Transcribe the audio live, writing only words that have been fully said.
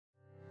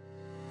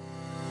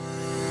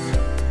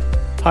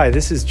Hi,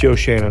 this is Joe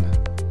Shannon.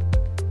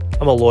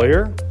 I'm a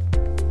lawyer,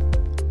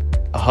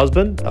 a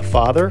husband, a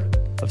father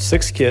of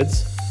 6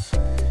 kids,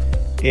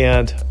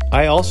 and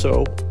I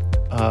also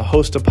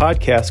host a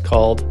podcast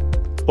called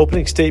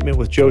Opening Statement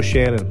with Joe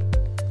Shannon.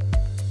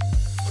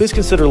 Please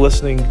consider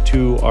listening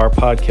to our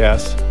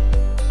podcast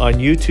on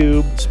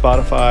YouTube,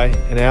 Spotify,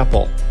 and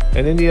Apple,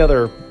 and any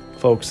other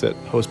folks that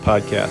host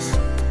podcasts.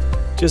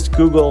 Just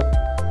Google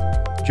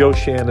Joe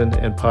Shannon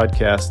and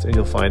podcast, and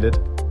you'll find it.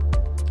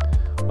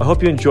 I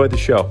hope you enjoyed the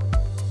show.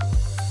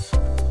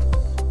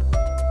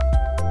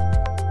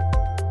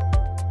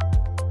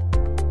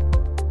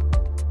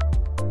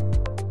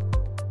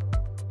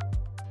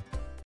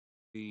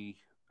 The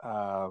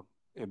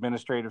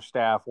administrative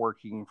staff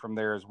working from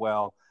there as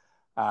well.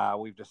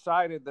 We've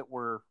decided that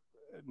we're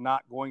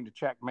not going to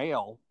check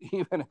mail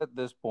even at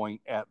this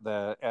point at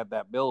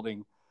that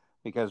building,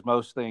 because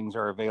most things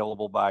are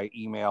available by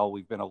email.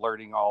 We've been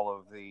alerting all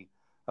of the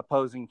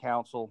opposing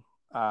counsel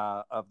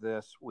of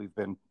this. We've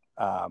been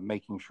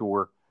making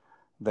sure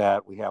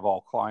that we have all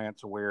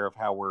clients aware of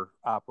how we're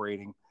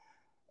operating,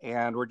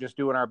 and we're just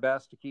doing our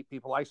best to keep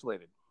people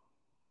isolated.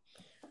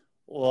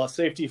 Well,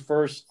 safety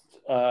first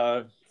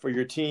for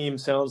your team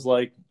sounds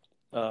like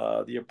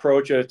the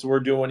approach that we're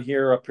doing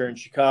here up here in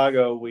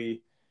Chicago.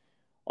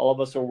 All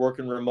of us are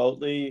working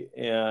remotely,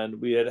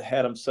 and we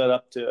had them set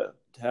up to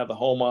have a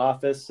home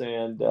office.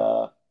 And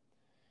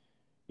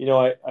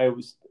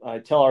I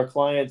tell our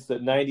clients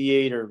that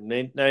 98 or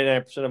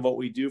 99% of what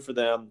we do for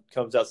them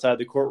comes outside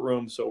the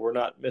courtroom, so we're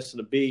not missing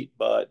a beat.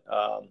 But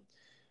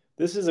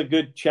this is a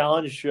good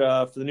challenge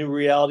for the new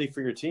reality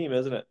for your team,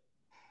 isn't it?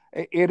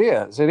 It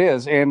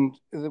is. And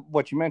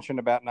what you mentioned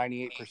about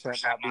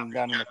 98% not being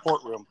done in the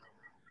courtroom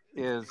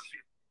is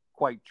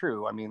quite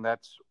true. I mean,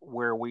 that's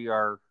where we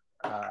are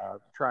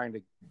trying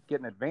to get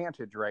an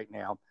advantage right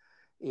now.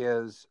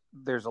 Is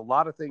there's a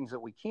lot of things that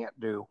we can't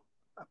do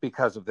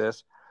because of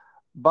this,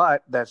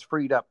 but that's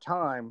freed up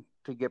time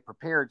to get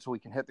prepared so we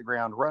can hit the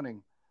ground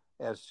running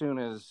as soon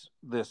as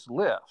this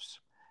lifts.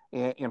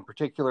 In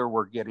particular,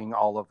 we're getting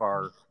all of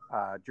our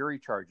jury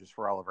charges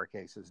for all of our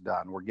cases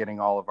done. We're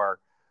getting all of our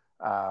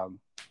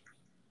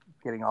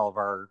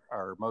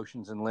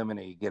motions in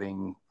limine,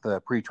 getting the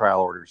pretrial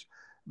orders,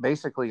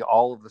 basically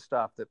all of the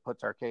stuff that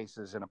puts our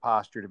cases in a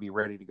posture to be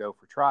ready to go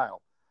for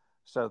trial,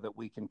 so that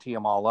we can tee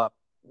them all up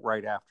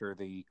right after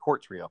the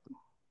courts reopen.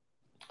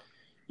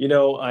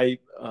 I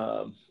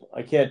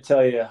can't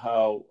tell you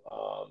how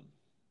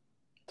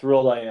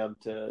thrilled I am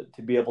to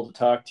be able to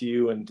talk to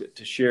you and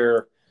to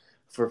share.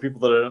 For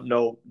people that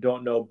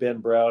don't know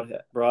Ben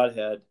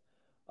Brodhead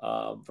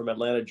from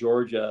Atlanta,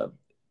 Georgia,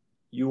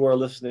 you are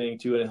listening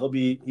to, and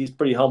he's a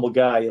pretty humble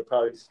guy. He'll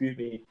probably dispute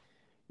me.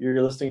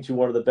 You're listening to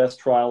one of the best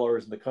trial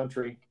lawyers in the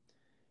country.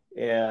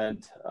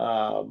 And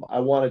I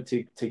wanted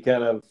to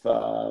kind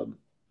of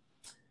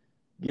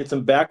get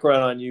some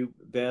background on you,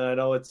 Ben. I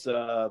know it's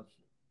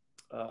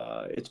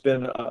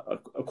been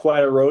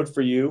quite a road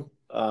for you.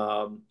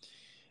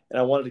 And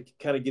I wanted to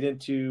kind of get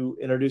into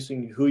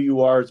introducing who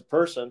you are as a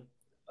person.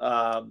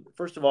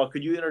 First of all,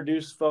 could you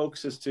introduce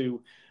folks as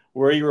to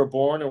where you were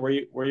born and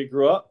where you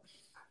grew up?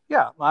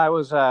 Yeah, I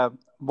was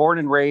born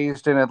and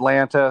raised in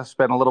Atlanta,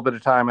 spent a little bit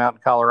of time out in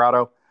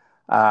Colorado,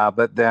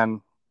 but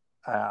then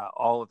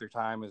all of their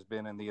time has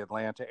been in the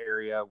Atlanta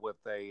area with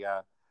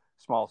a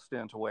small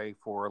stint away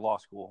for law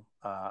school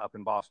up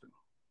in Boston.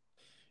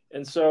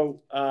 And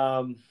so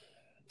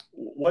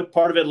what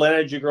part of Atlanta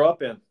did you grow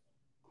up in?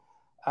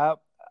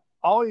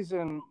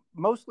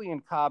 Mostly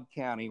in Cobb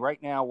County.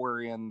 Right now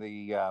we're in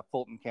the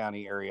Fulton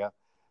County area.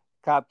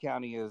 Cobb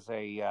County is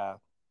a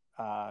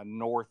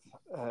north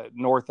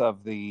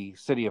of the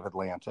city of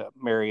Atlanta.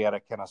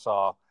 Marietta,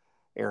 Kennesaw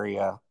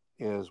area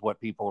is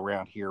what people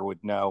around here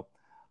would know.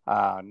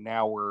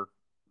 Now we're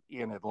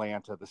in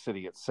Atlanta, the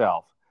city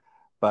itself,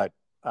 but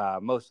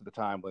most of the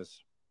time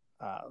was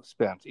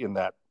spent in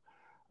that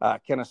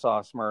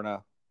Kennesaw,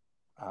 Smyrna,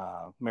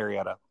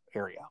 Marietta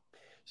area.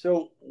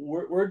 So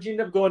where'd you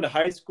end up going to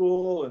high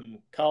school and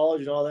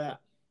college and all that?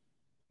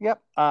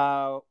 Yep.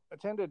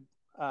 Attended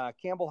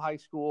Campbell High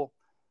School,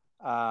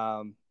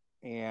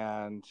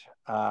 and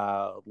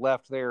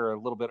left there a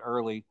little bit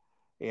early,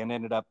 and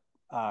ended up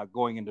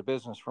going into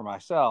business for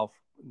myself,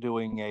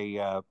 doing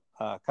a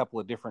couple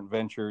of different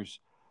ventures,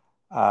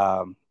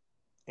 and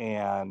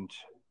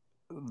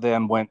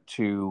then went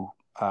to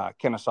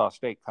Kennesaw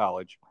State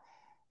College.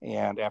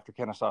 And after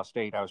Kennesaw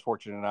State, I was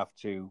fortunate enough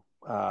to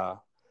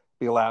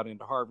be allowed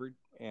into Harvard.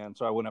 And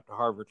so I went up to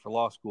Harvard for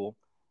law school,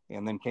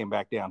 and then came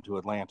back down to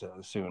Atlanta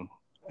as soon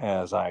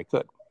as I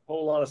could.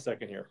 Hold on a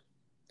second here.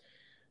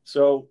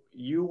 So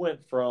you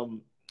went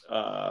from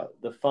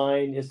the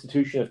fine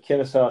institution of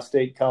Kennesaw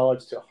State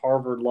College to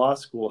Harvard Law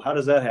School. How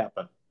does that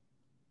happen?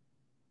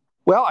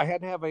 Well, I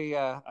had to have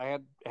I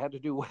had to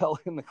do well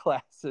in the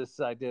classes.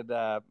 I did.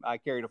 I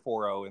carried a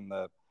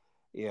 4.0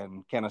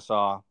 in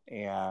Kennesaw,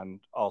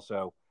 and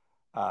also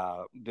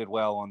did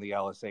well on the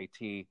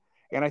LSAT.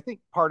 And I think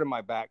part of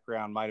my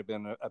background might have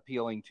been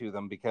appealing to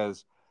them,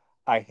 because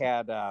I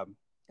had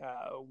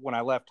when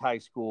I left high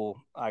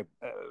school, I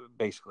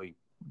basically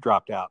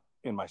dropped out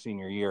in my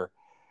senior year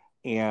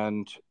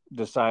and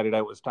decided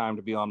it was time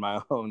to be on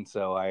my own.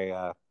 So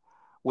I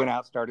went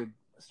out,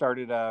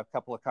 started a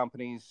couple of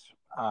companies,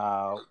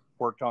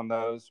 worked on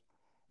those,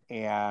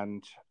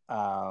 and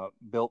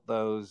built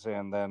those,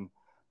 and then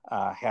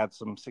had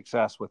some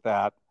success with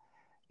that.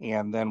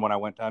 And then when I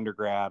went to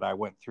undergrad, I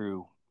went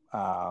through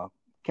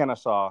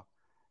Kennesaw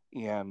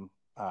in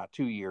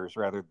 2 years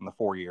rather than the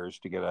 4 years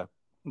to get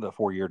the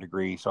 4-year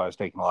degree. So I was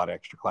taking a lot of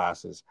extra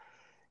classes.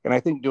 And I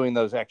think doing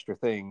those extra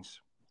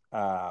things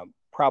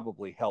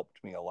probably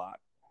helped me a lot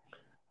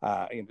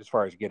as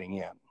far as getting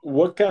in.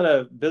 What kind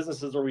of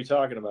businesses are we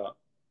talking about?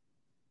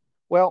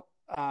 Well,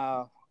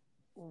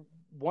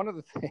 one of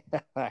the things,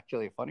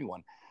 actually a funny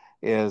one,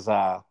 is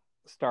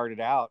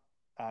started out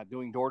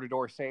doing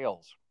door-to-door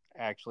sales.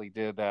 Actually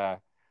did the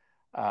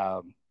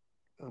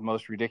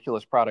most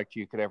ridiculous product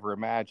you could ever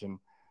imagine,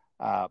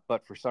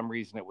 but for some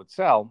reason it would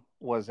sell,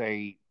 was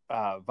a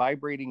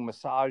vibrating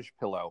massage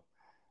pillow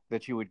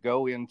that you would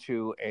go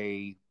into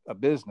a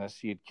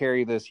business. You'd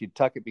carry this, you'd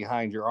tuck it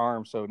behind your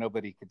arm so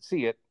nobody could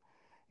see it,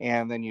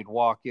 and then you'd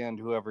walk in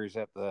to whoever's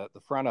at the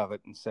front of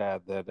it and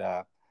said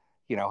that,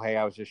 hey,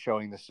 I was just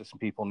showing this to some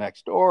people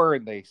next door,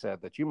 and they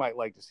said that you might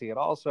like to see it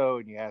also,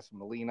 and you ask them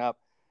to lean up,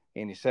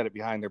 and you set it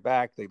behind their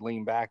back. They'd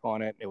lean back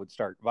on it, and it would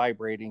start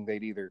vibrating.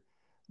 They'd either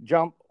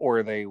jump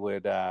or they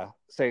would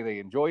say they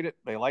enjoyed it,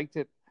 they liked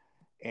it,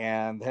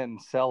 and then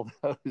sell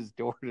those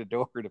door to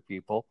door to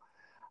people.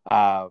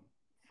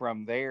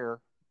 From there,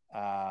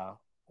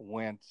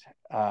 went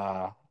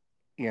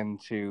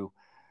into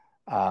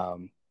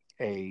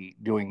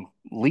doing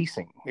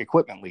leasing,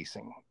 equipment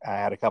leasing. I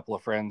had a couple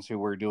of friends who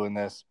were doing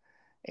this,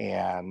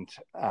 and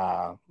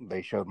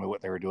they showed me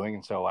what they were doing,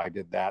 and so I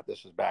did that.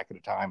 This was back at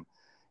a time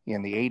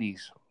in the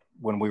 80s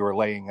when we were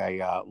laying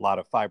a lot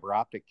of fiber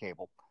optic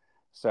cable.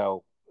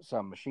 So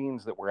some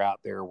machines that were out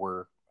there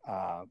were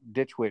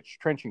ditch witch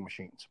trenching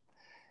machines,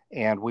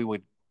 and we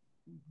would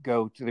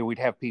we'd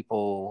have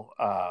people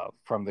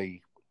from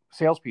the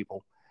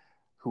salespeople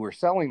who were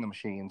selling the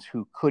machines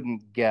who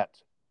couldn't get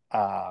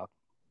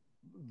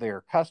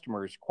their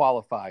customers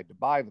qualified to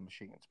buy the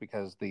machines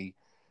because the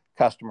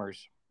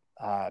customers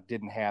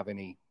didn't have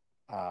any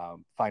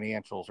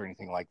financials or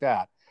anything like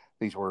that.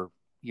 These were,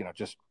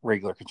 just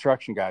regular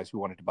construction guys who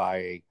wanted to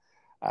buy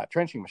a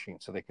trenching machine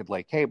so they could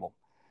lay cable.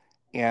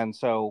 And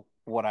so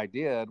what I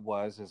did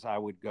is I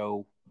would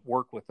go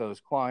work with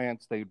those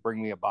clients. They'd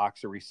bring me a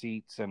box of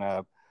receipts and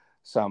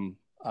some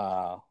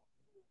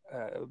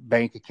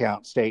bank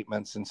account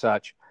statements and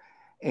such.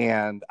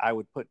 And I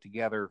would put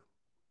together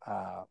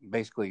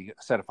basically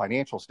a set of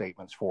financial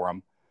statements for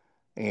them.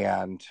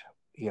 And,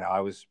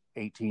 I was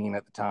 18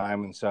 at the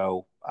time. And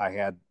so I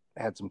had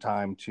some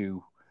time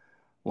to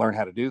learn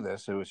how to do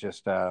this. It was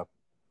just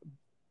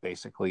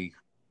basically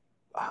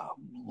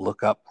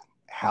look up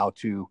how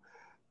to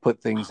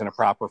put things in a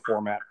proper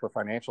format for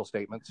financial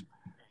statements.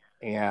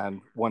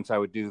 And once I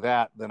would do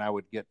that, then I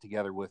would get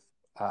together with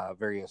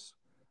various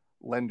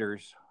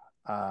lenders.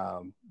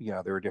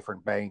 There were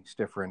different banks,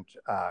 different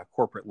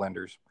corporate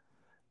lenders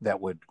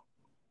that would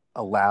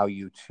allow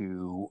you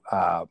to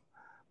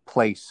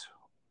place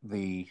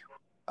the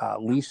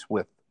lease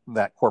with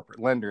that corporate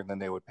lender, and then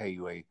they would pay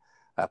you a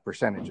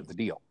percentage of the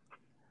deal.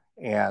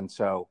 And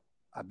so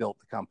I built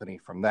the company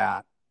from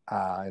that.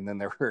 And then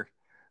there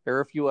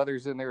were a few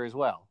others in there as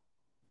well.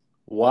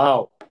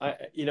 Wow.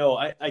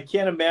 I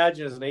can't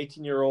imagine as an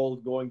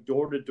 18-year-old going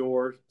door to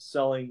door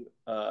selling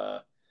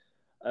a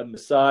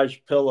massage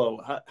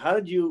pillow. How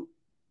did you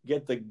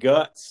get the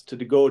guts to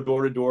go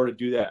door to door to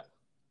do that?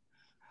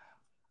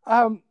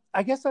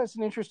 I guess that's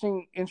an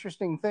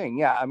interesting thing.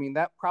 Yeah. I mean,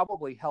 that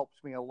probably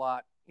helped me a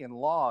lot in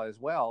law as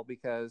well,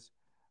 because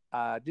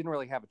I didn't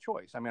really have a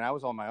choice. I mean, I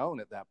was on my own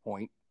at that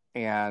point,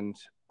 and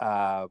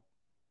it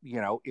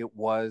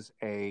was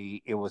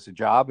a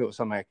job. It was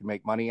something I could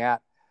make money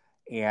at.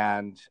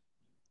 And,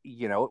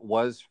 it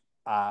was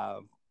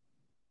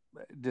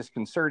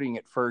disconcerting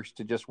at first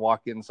to just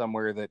walk in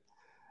somewhere that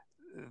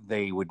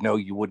they would know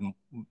they wouldn't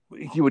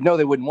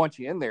want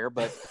you in there,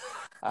 but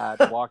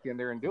to walk in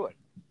there and do it.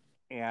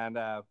 And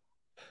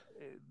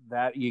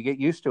that you get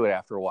used to it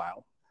after a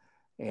while.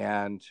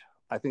 And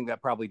I think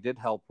that probably did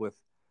help with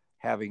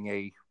having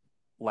a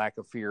lack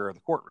of fear of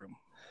the courtroom.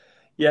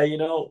 Yeah.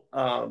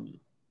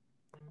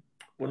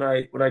 When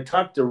I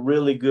talk to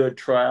really good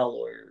trial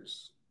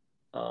lawyers,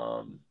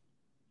 a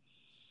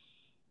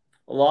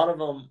lot of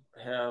them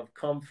have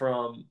come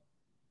from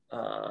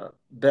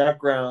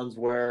backgrounds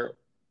where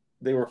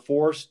they were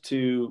forced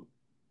to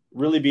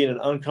really be in an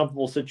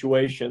uncomfortable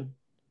situation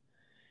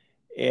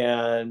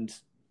and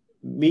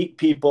meet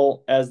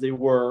people as they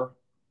were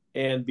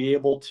and be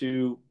able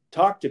to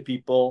talk to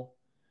people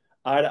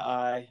eye to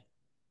eye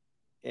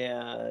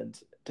and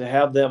to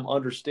have them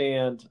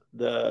understand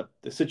the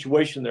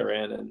situation they're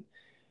in. And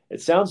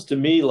it sounds to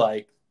me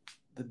like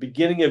the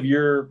beginning of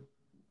your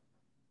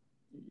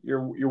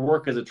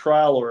work as a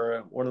trial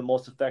lawyer, one of the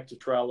most effective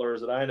trial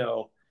lawyers that I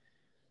know,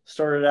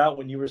 started out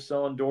when you were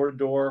selling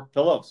door-to-door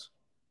pillows.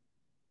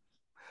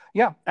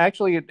 Yeah,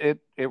 actually, it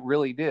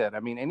really did. I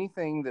mean,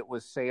 anything that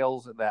was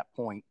sales at that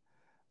point,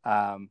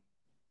 um,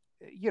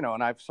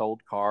 and I've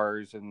sold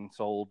cars and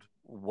sold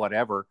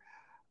whatever,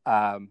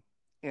 um,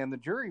 and the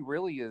jury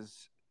really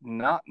is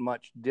not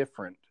much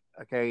different.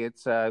 Okay,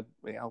 it's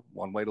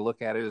one way to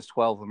look at it is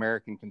 12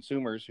 American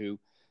consumers who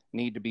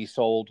need to be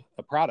sold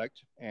a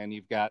product, and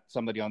you've got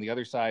somebody on the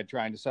other side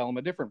trying to sell them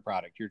a different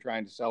product. You're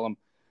trying to sell them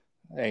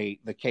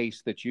the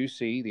case that you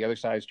see. The other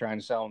side is trying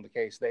to sell them the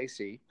case they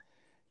see.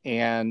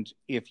 And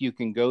if you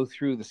can go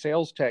through the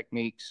sales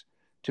techniques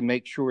to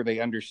make sure they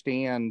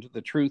understand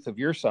the truth of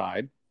your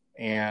side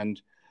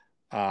and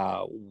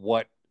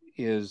what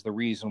is the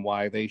reason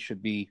why they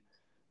should be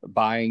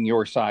buying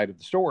your side of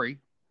the story,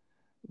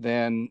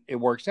 then it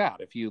works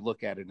out if you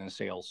look at it in a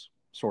sales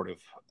sort of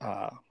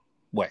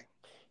way.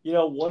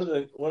 One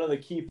of the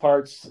key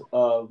parts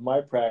of my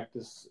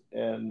practice,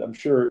 and I'm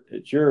sure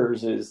it's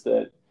yours,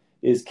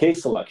 is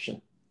case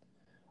selection.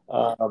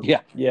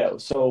 Yeah.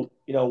 So,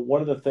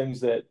 one of the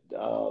things that,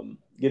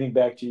 getting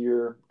back to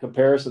your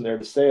comparison there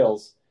to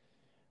sales,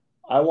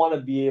 I want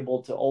to be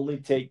able to only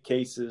take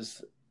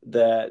cases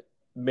that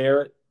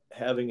merit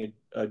having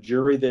a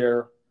jury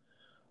there,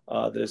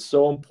 that is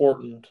so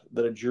important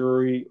that a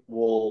jury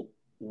will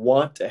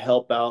want to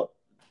help out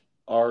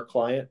our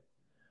client,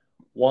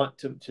 want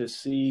to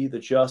see the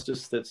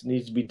justice that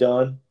needs to be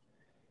done.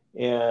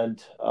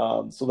 And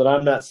so that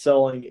I'm not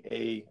selling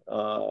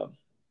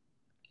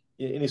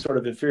any sort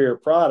of inferior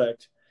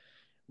product.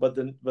 But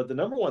the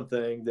number one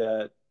thing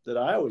that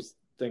I always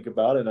think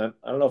about, and I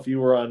don't know if you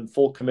were on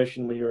full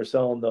commission when you were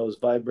selling those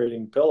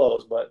vibrating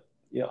pillows, but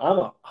I'm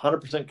a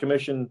 100%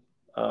 commission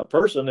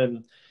person,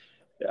 and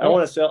I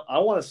want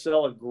to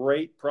sell a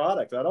great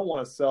product. I don't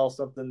want to sell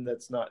something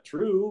that's not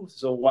true.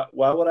 So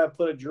why would I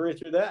put a jury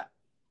through that?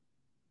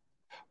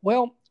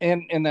 Well,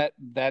 and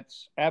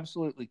that's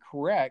absolutely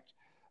correct.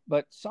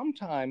 But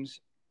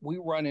sometimes we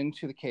run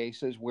into the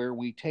cases where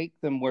we take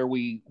them where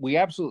we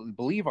absolutely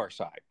believe our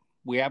side.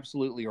 We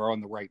absolutely are on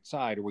the right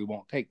side, or we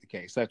won't take the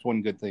case. That's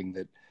one good thing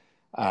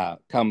that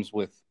comes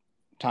with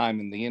time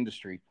in the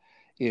industry,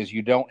 is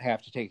you don't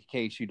have to take a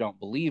case you don't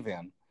believe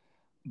in.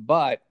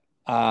 But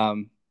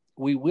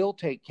we will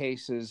take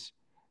cases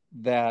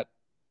that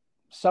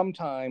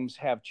sometimes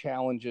have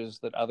challenges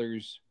that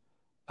others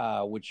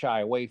would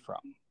shy away from.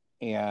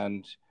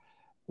 And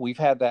we've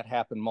had that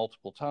happen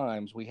multiple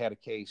times. We had a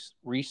case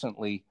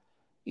recently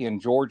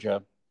in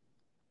Georgia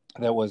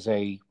that was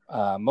a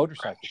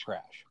motorcycle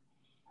crash.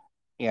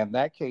 And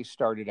that case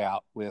started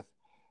out with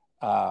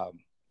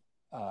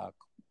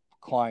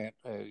client,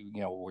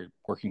 we're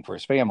working for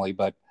his family,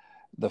 but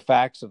the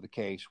facts of the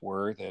case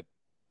were that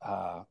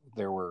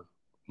there were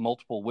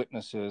multiple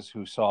witnesses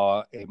who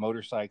saw a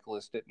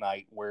motorcyclist at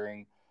night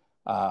wearing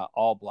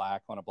all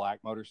black on a black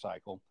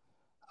motorcycle,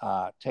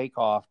 take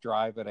off,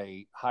 drive at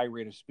a high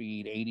rate of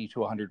speed, 80 to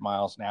 100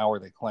 miles an hour,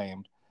 they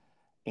claimed,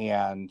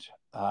 and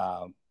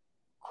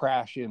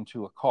crash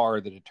into a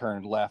car that had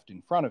turned left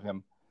in front of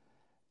him.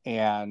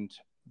 And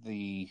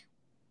the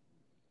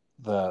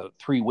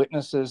three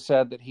witnesses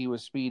said that he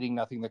was speeding,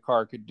 nothing the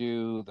car could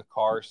do. The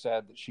car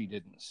said that she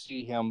didn't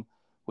see him,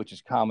 which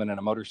is common in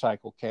a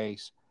motorcycle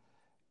case.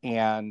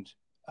 And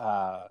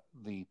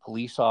the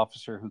police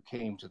officer who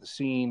came to the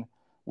scene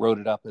wrote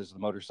it up as the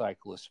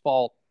motorcyclist's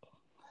fault.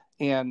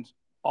 And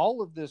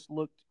all of this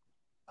looked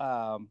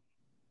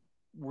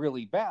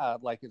really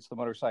bad, like it's the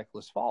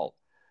motorcyclist's fault.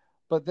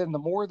 But then the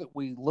more that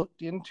we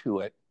looked into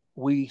it,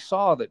 we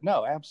saw that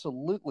no,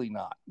 absolutely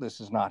not. This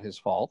is not his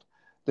fault.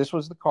 This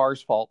was the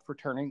car's fault for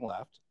turning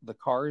left. The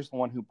car is the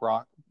one who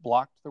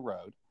blocked the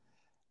road.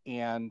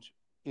 And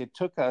it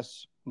took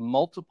us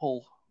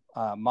multiple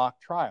mock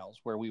trials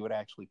where we would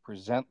actually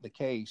present the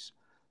case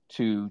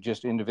to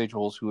just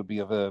individuals who would be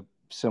of a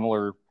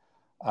similar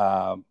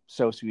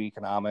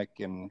socioeconomic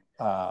and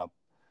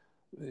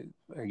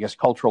I guess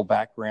cultural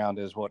background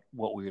as what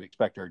we would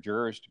expect our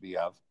jurors to be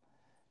of.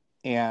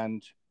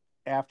 And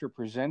after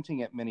presenting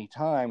it many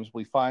times,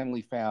 we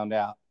finally found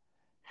out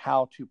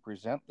how to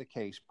present the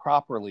case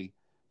properly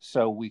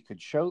so we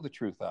could show the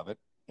truth of it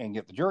and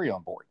get the jury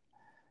on board.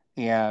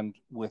 And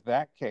with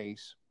that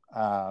case,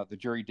 the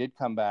jury did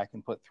come back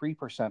and put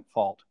 3%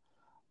 fault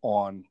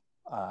on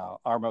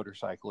our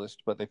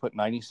motorcyclist, but they put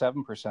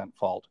 97%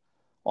 fault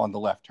on the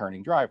left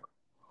turning driver.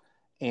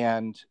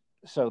 And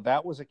so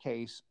that was a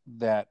case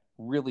that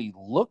really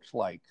looked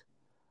like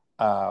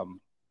a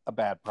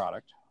bad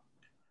product,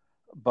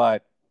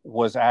 but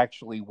was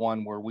actually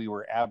one where we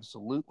were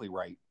absolutely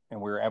right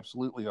and we were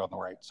absolutely on the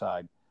right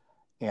side,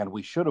 and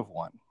we should have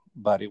won.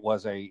 But it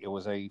was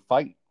a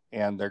fight,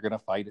 and they're going to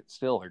fight it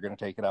still. They're going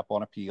to take it up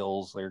on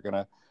appeals. They're going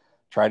to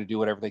try to do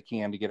whatever they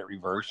can to get it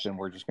reversed, and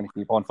we're just going to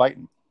keep on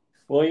fighting.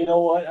 Well, you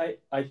know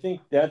what? I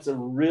think that's a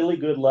really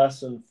good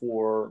lesson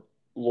for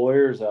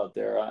lawyers out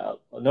there. A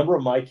number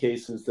of my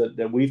cases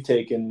that we've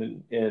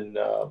taken in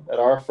at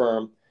our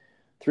firm,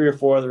 3 or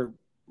 4 other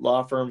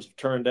law firms have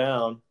turned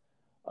down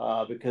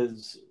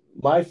because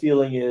my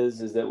feeling is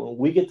that when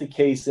we get the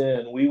case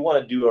in, we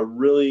want to do a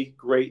really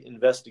great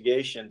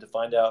investigation to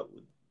find out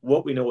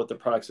what we know what the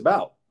product's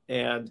about.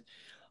 And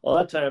a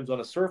lot of times on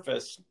a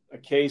surface, a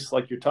case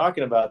like you're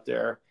talking about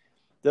there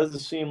doesn't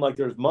seem like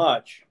there's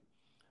much,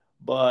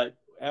 but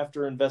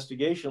after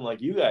investigation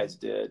like you guys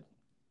did,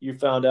 you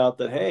found out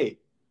that, hey,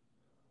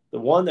 the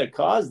one that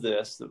caused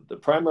this, the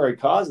primary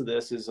cause of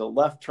this, is a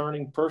left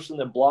turning person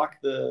that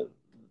blocked the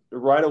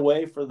right of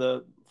way for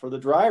the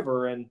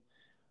driver, and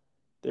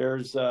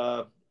there's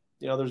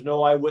there's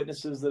no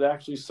eyewitnesses that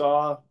actually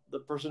saw the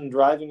person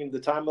driving at the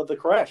time of the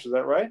crash. Is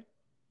that right?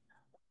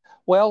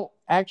 Well,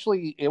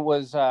 actually, it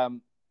was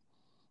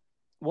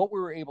what we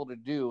were able to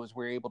do is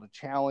we were able to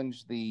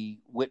challenge the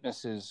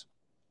witnesses'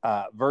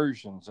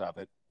 versions of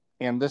it,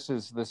 and this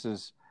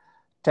is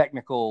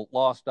technical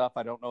law stuff.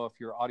 I don't know if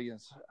your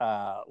audience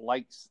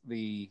likes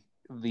the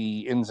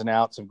ins and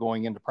outs of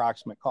going into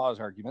proximate cause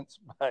arguments,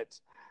 but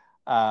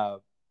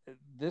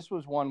this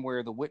was one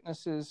where the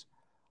witnesses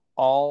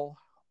all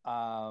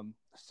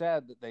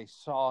said that they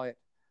saw it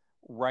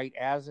right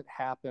as it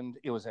happened.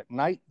 It was at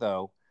night,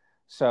 though,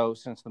 so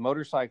since the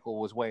motorcycle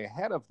was way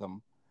ahead of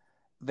them,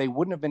 they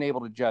wouldn't have been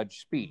able to judge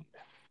speed.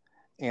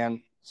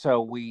 And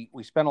so we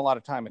spent a lot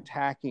of time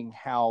attacking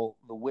how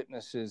the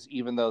witnesses,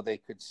 even though they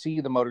could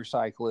see the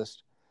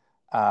motorcyclist,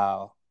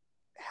 how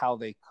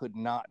they could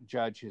not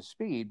judge his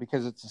speed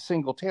because it's a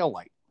single tail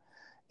light,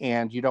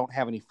 and you don't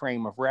have any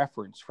frame of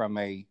reference from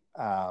a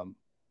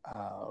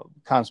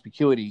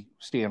conspicuity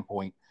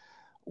standpoint.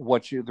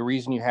 The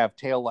reason you have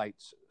tail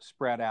lights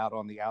spread out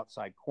on the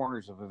outside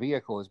corners of a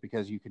vehicle is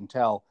because you can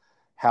tell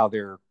how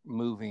they're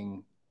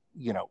moving,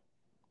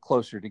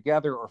 closer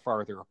together or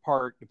farther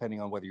apart, depending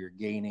on whether you're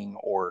gaining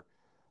or,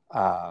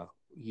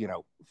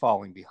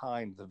 falling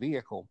behind the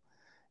vehicle.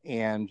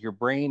 And your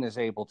brain is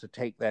able to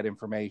take that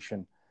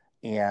information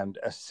and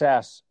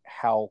assess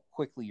how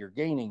quickly you're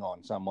gaining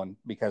on someone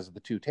because of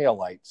the two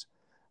taillights.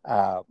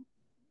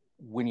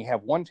 When you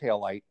have one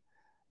taillight,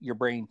 your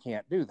brain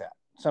can't do that.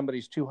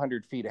 Somebody's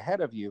 200 feet ahead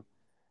of you,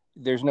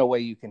 there's no way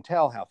you can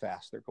tell how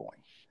fast they're going.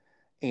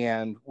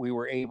 And we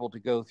were able to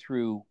go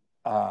through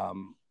a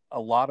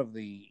lot of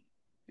the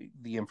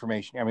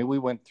information. I mean, we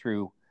went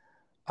through,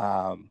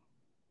 I'm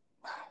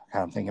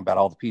thinking about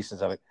all the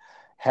pieces of it,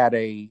 had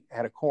a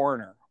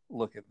coroner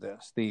look at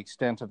this, the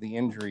extent of the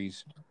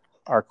injuries.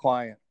 Our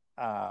client,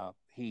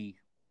 he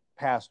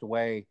passed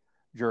away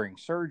during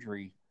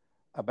surgery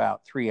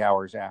about 3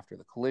 hours after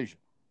the collision.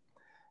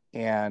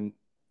 And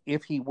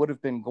if he would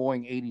have been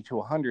going 80 to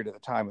 100 at the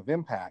time of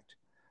impact,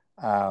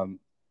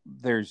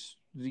 that's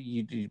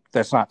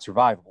not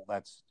survivable.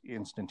 That's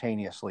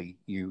instantaneously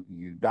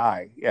you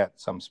die at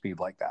some speed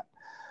like that.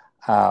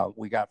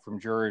 We got from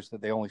jurors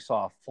that they only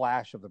saw a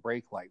flash of the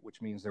brake light,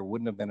 which means there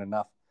wouldn't have been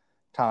enough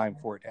time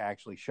for it to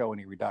actually show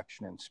any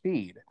reduction in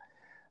speed,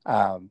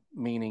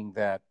 meaning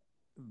that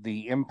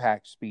the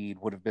impact speed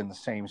would have been the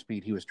same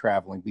speed he was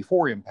traveling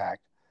before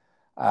impact,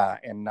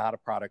 and not a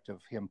product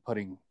of him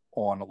putting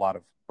on a lot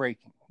of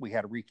braking. We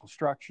had a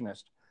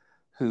reconstructionist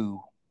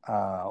who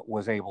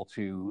was able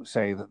to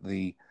say that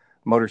the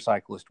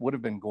motorcyclist would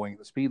have been going at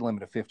the speed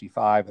limit of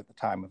 55 at the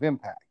time of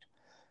impact.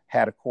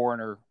 Had a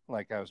coroner,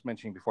 like I was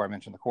mentioning before I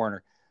mentioned the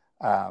coroner,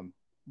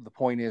 the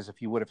point is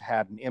if you would have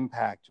had an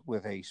impact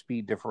with a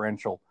speed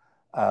differential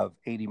of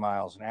 80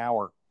 miles an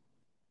hour,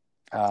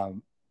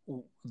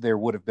 there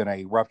would have been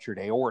a ruptured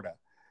aorta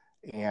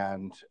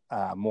and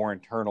more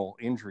internal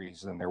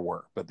injuries than there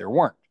were, but there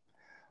weren't.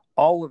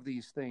 All of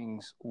these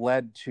things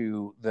led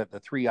to that the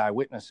three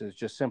eyewitnesses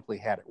just simply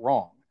had it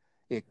wrong.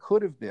 It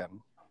could have been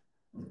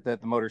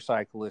that the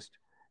motorcyclist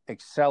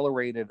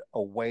accelerated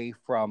away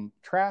from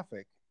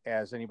traffic,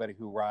 as anybody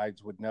who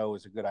rides would know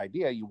is a good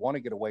idea. You want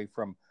to get away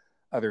from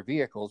other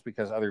vehicles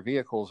because other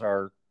vehicles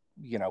are,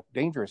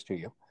 dangerous to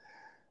you.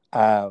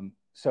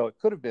 So it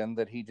could have been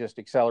that he just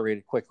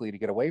accelerated quickly to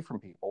get away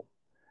from people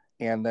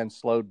and then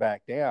slowed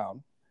back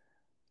down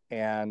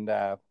and,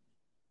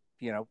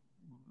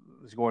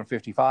 was going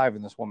 55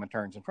 and this woman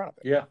turns in front of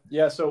it.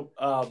 Yeah. So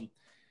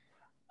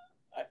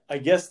I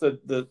guess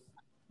the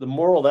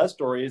moral of that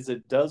story is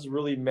it does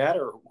really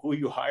matter who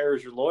you hire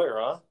as your lawyer,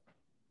 huh?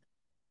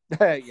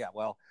 Yeah,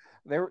 well,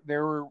 there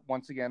were,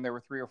 once again, there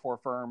were 3 or 4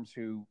 firms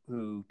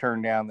who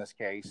turned down this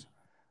case.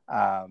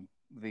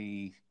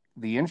 The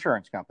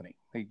insurance company,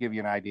 to give you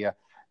an idea,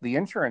 the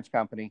insurance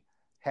company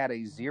had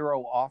a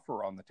 0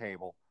 offer on the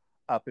table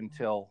up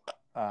until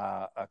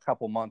a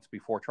couple months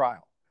before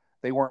trial.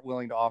 They weren't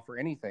willing to offer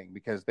anything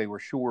because they were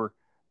sure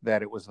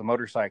that it was the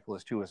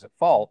motorcyclist who was at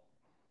fault.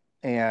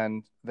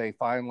 And they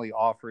finally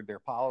offered their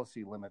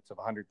policy limits of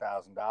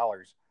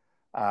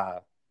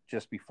 $100,000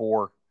 just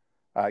before,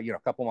 a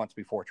couple months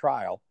before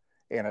trial.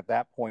 And at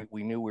that point,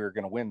 we knew we were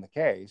going to win the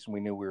case, and we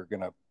knew we were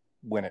going to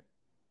win it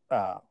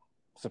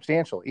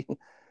substantially.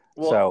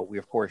 Well, so we,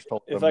 of course,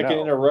 told them no. If I can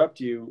interrupt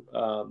you,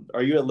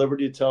 are you at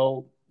liberty to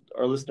tell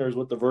our listeners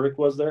what the verdict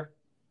was there?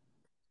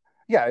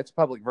 Yeah, it's a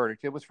public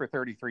verdict. It was for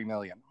 $33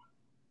 million.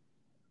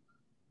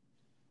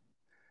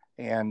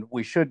 And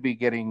we should be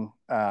getting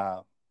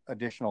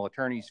additional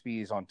attorney's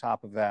fees on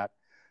top of that.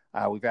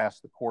 We've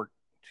asked the court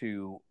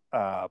to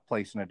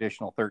place an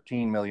additional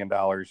 $13 million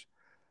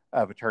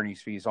of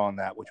attorney's fees on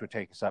that, which would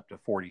take us up to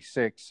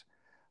 46.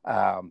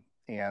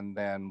 And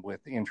then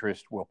with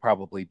interest will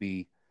probably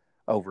be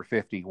over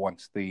 50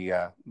 once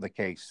the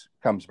case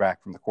comes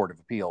back from the Court of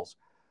Appeals,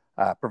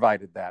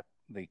 provided that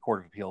the Court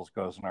of Appeals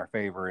goes in our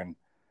favor. And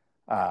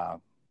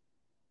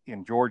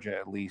in Georgia,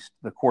 at least,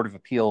 the Court of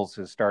Appeals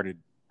has started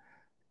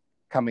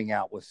coming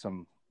out with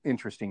some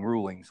interesting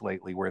rulings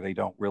lately where they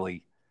don't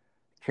really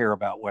care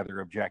about whether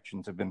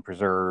objections have been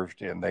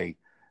preserved, and they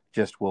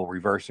just will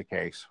reverse a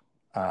case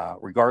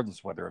regardless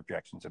of whether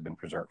objections have been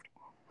preserved.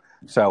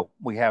 So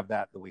we have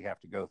that we have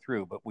to go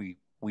through, but we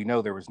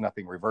know there was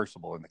nothing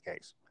reversible in the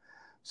case.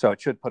 So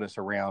it should put us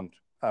around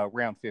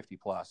 50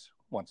 plus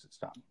once it's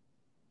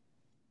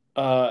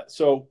done.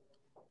 So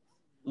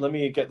let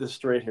me get this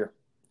straight here.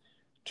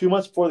 2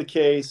 months before the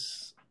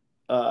case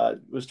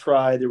was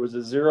tried, there was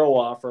a 0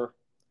 offer.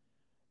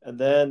 And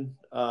then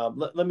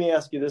let me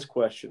ask you this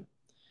question.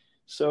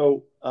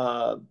 So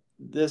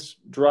this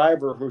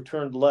driver who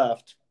turned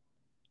left,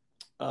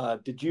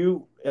 did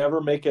you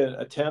ever make an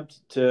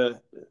attempt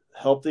to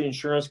help the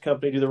insurance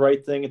company do the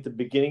right thing at the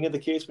beginning of the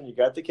case when you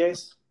got the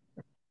case?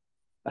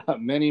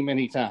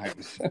 Many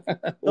times.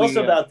 Tell us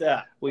about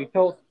that.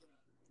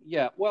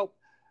 Yeah. Well,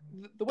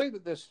 the way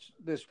that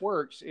this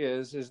works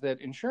is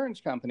that insurance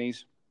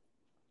companies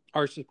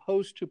are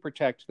supposed to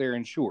protect their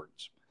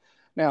insureds.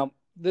 Now,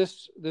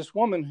 this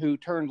woman who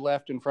turned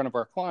left in front of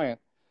our client,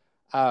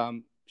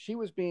 she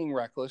was being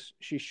reckless.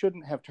 She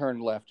shouldn't have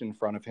turned left in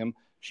front of him.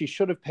 She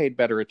should have paid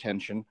better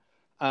attention.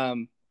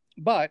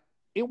 But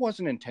it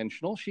wasn't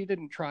intentional. She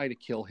didn't try to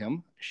kill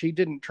him. She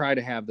didn't try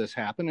to have this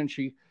happen. And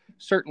she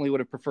certainly would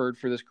have preferred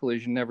for this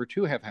collision never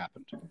to have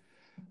happened.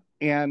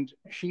 And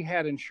she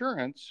had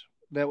insurance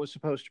that was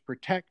supposed to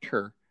protect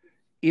her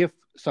if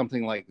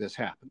something like this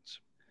happens.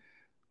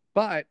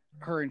 But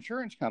her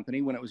insurance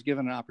company, when it was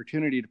given an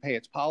opportunity to pay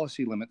its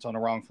policy limits on a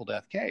wrongful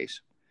death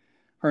case,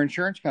 her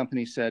insurance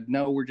company said,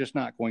 no, we're just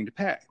not going to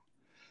pay.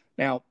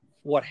 Now,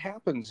 what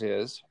happens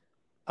is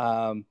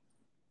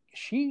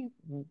she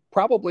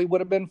probably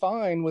would have been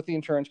fine with the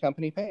insurance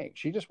company paying.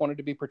 She just wanted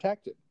to be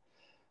protected.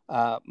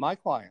 My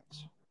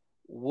clients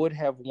would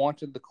have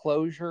wanted the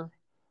closure,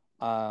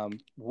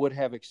 would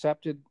have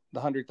accepted the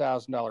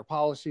 $100,000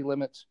 policy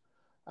limits,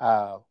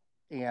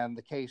 and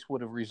the case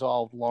would have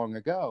resolved long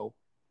ago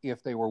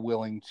if they were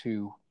willing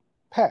to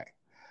pay.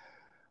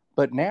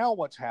 But now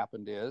what's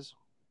happened is,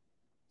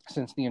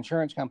 since the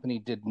insurance company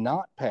did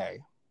not pay,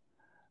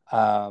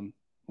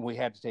 we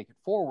had to take it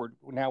forward.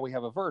 Now we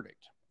have a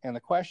verdict. And the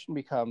question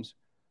becomes,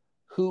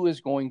 who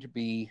is going to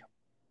be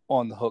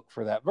on the hook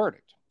for that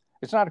verdict?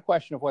 It's not a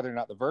question of whether or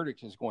not the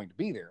verdict is going to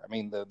be there. I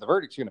mean, the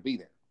verdict's going to be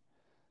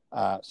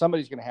there.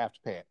 Somebody's going to have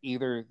to pay it.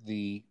 Either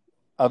the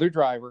other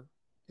driver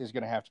is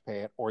going to have to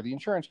pay it, or the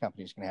insurance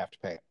company is going to have to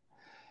pay it.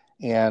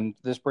 And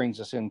this brings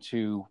us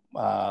into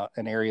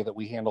an area that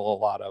we handle a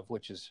lot of,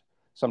 which is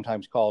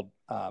sometimes called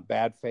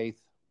bad faith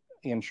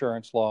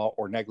insurance law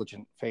or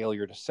negligent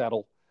failure to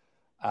settle,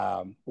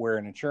 where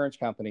an insurance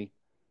company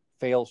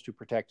fails to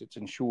protect its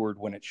insured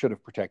when it should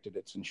have protected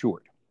its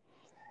insured.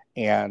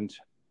 And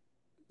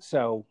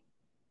so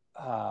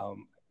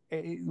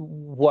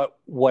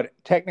what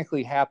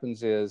technically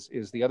happens is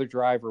the other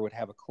driver would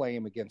have a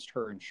claim against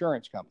her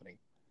insurance company,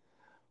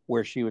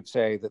 where she would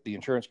say that the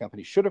insurance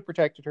company should have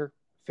protected her,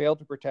 failed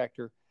to protect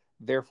her,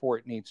 therefore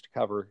it needs to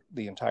cover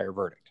the entire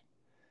verdict.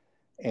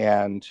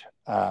 And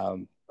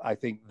I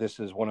think this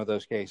is one of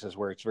those cases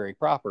where it's very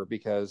proper,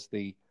 because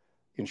the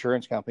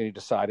insurance company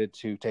decided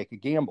to take a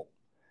gamble,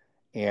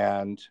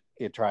 and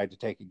it tried to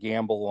take a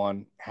gamble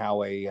on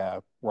how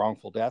a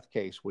wrongful death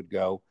case would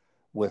go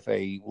with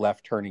a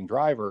left turning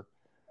driver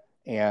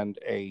and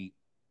a,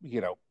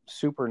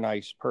 super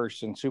nice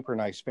person, super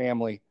nice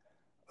family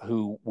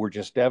who were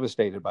just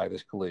devastated by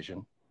this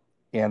collision.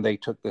 And they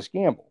took this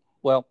gamble.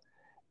 Well,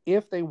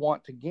 if they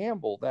want to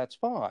gamble, that's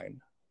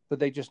fine, but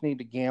they just need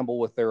to gamble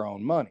with their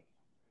own money.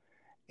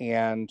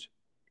 And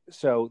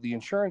so the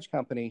insurance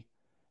company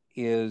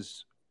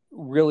is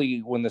really,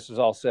 when this is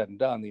all said and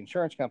done, the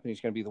insurance company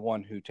is going to be the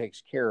one who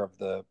takes care of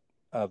the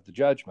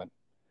judgment,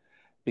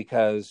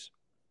 because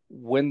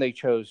when they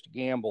chose to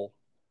gamble,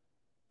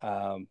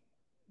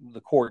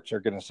 the courts are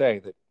going to say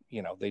that,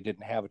 they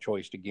didn't have a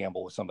choice to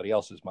gamble with somebody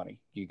else's money.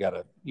 You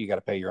gotta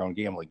pay your own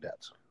gambling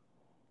debts.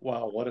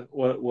 Wow,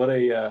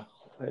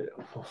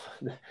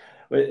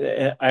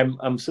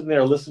 I'm sitting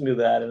there listening to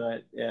that,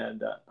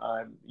 and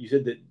you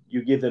said that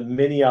you gave them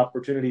many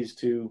opportunities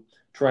to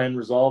try and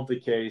resolve the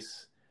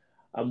case.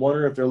 I'm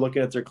wondering if they're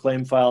looking at their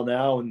claim file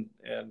now and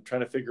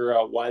trying to figure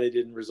out why they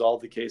didn't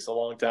resolve the case a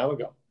long time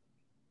ago.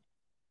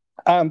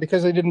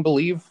 Because they didn't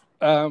believe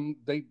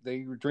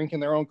they were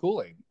drinking their own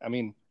Kool-Aid. I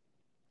mean,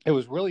 it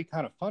was really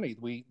kind of funny.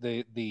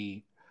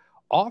 The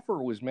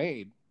offer was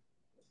made.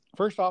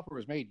 First offer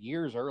was made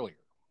years earlier.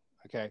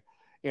 Okay.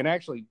 And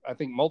actually, I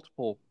think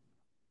multiple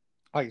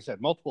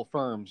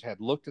firms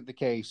had looked at the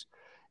case,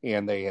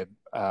 and they had,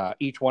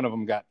 each one of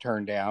them got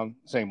turned down,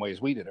 same way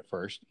as we did at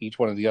first. Each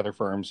one of the other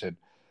firms had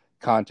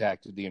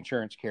contacted the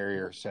insurance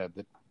carrier, said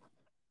that,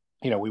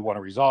 we want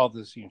to resolve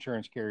this. The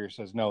insurance carrier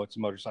says, no, it's a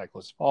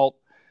motorcyclist's fault,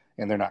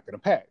 and they're not going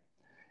to pay.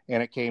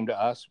 and it came to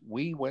us.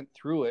 We went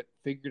through it,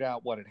 figured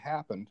out what had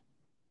happened,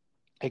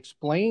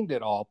 explained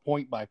it all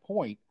point by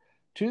point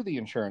to the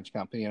insurance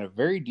company in a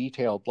very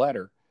detailed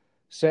letter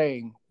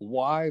saying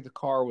why the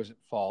car was at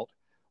fault,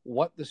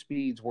 what the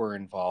speeds were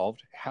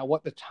involved,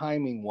 what the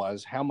timing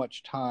was, how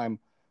much time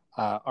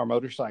our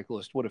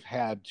motorcyclist would have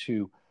had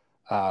to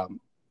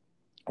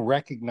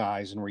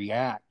recognize and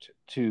react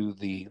to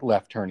the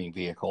left turning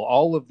vehicle.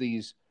 All of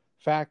these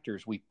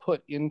factors we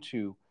put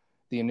into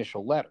the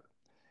initial letter.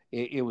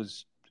 It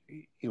was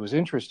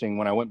interesting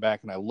when I went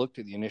back and I looked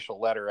at the initial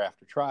letter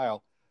after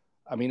trial.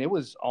 I mean, it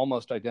was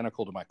almost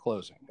identical to my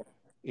closing.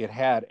 It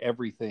had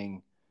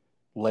everything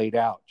laid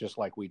out just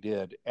like we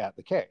did at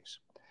the case.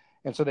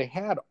 And so they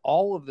had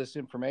all of this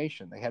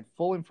information. They had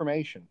full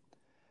information,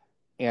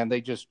 and they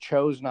just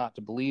chose not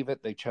to believe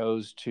it. They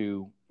chose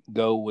to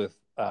go with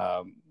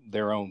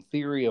their own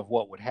theory of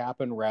what would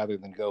happen rather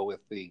than go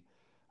with the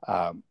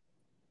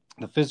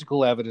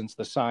physical evidence,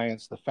 the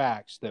science, the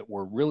facts that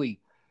were really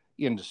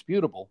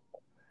indisputable.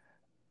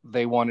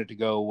 They wanted to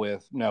go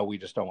with, no, we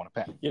just don't want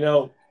to pay. You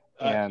know,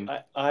 and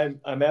I'm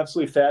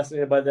absolutely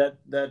fascinated by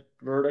that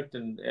verdict,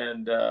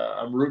 and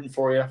I'm rooting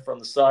for you from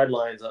the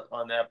sidelines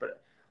on that.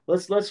 But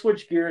let's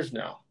switch gears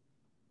now.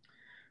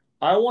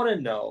 I want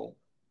to know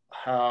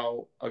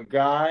how a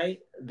guy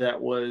that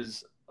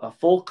was a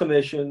full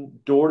commission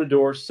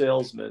door-to-door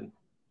salesman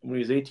when he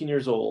was 18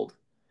 years old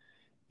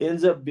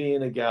ends up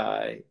being a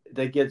guy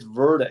that gets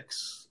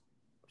verdicts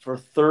for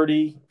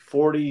 30,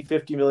 40,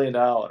 $50 million.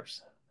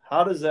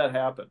 How does that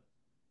happen?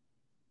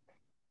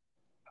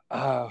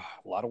 A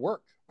lot of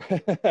work.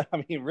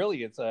 I mean,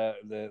 really, it's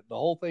the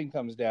whole thing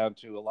comes down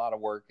to a lot of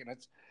work,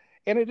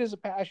 and it is a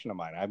passion of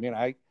mine. I mean,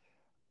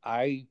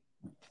 I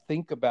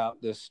think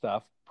about this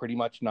stuff pretty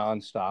much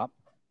nonstop.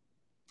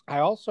 I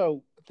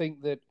also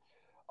think that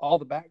all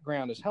the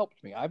background has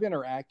helped me. I've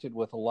interacted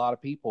with a lot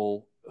of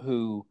people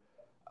who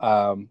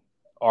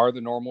are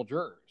the normal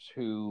jurors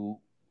who,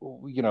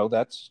 you know,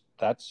 that's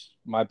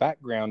my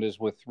background is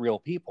with real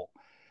people.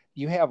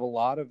 You have a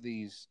lot of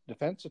these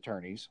defense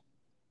attorneys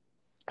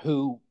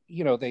who,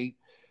 you know, they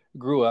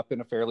grew up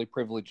in a fairly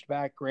privileged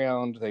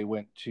background. They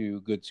went to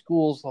good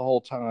schools the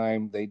whole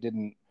time. They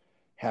didn't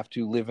have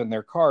to live in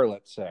their car,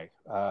 let's say,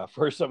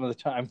 for some of the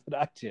time that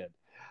I did.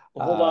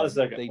 Well, hold on a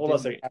second.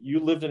 You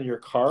lived in your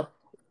car?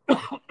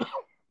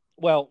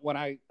 Well, when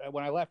I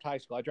left high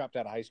school, I dropped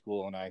out of high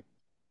school and I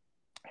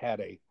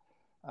had a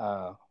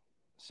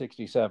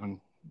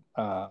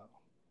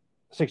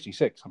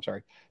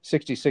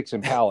 66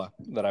 Impala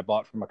that I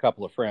bought from a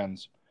couple of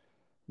friends.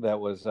 That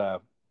was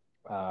bought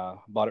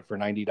it for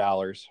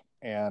 $90,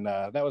 and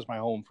that was my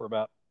home for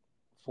about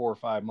 4 or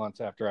 5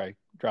 months after I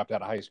dropped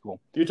out of high school.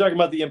 You're talking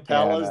about the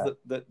Impalas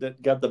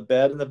that got the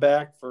bed in the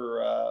back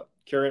for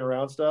carrying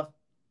around stuff?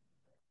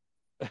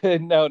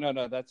 No.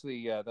 That's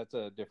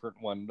a different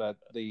one.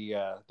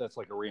 That's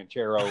like a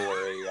Ranchero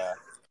or a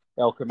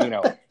El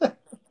Camino.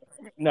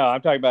 No,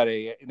 I'm talking about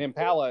an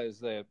Impala is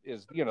the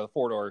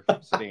 4-door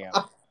sedan,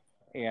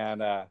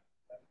 and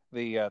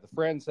the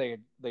friends they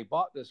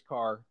bought this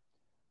car,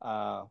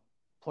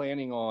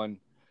 planning on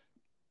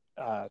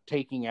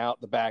taking out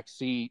the back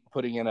seat,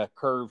 putting in a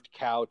curved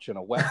couch and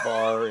a wet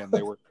bar, and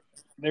they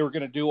were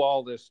going to do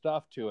all this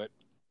stuff to it,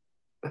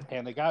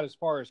 and they got as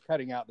far as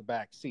cutting out the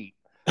back seat,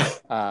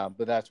 but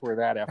that's where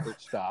that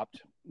effort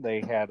stopped.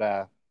 They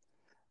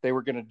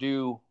were going to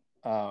do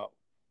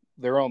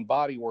their own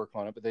body work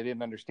on it, but they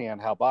didn't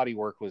understand how body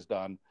work was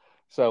done.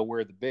 So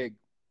where the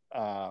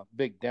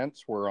big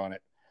dents were on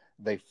it,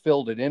 they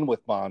filled it in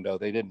with Bondo.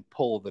 They didn't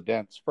pull the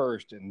dents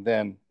first and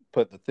then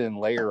put the thin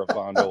layer of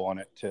Bondo on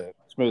it to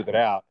smooth it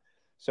out.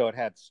 So it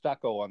had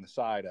stucco on the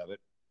side of it.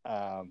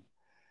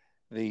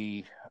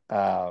 They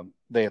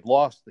had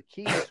lost the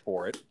keys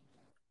for it.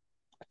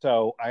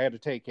 So I had to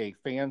take a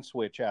fan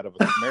switch out of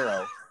a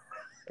Camaro,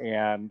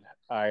 and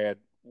I had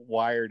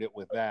wired it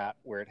with that,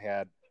 where it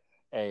had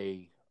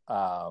a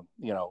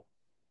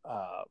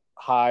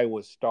high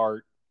was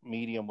start,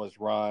 medium was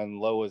run,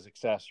 low was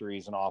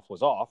accessories, and off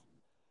was off.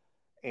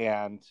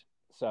 And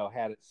so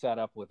had it set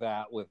up with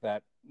that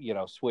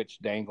switch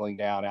dangling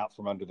down out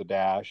from under the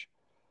dash.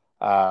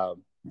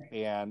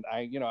 And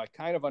I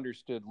kind of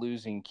understood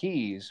losing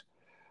keys,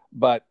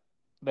 but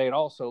they had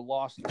also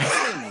lost the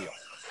steering wheel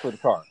for the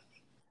car.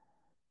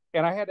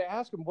 And I had to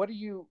ask them, how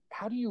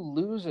do you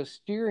lose a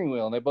steering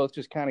wheel? And they both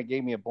just kind of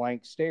gave me a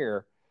blank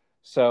stare.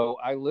 So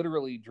I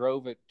literally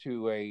drove it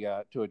to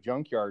a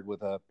junkyard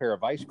with a pair of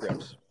vice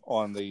grips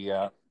on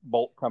the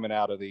bolt coming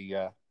out of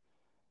the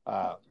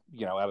out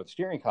of the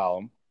steering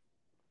column,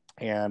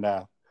 and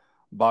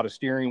bought a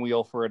steering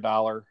wheel for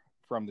 $1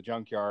 from the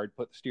junkyard,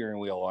 put the steering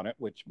wheel on it,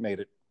 which made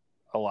it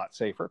a lot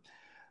safer.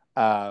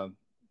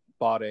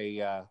 Bought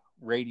a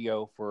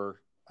radio for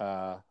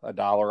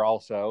 $1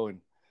 also,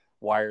 and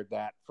wired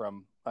that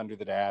from under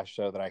the dash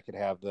so that I could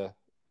have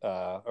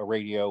a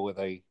radio with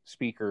a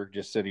speaker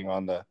just sitting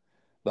on the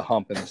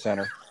hump in the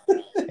center.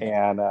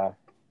 And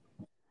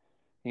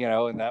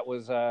and that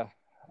was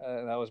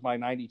my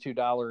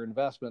 $92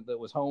 investment that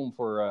was home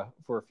for a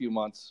few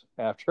months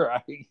after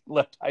I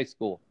left high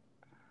school.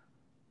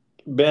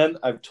 Ben,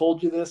 I've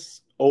told you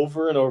this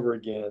over and over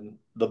again.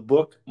 The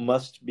book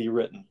must be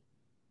written.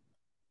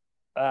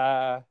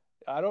 I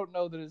don't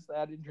know that it's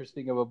that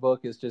interesting of a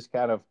book. It's just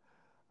kind of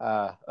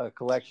a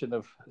collection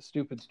of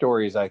stupid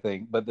stories, I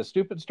think. But the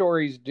stupid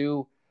stories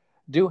do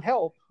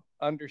help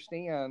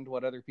understand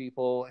what other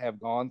people have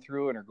gone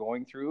through and are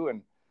going through,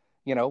 and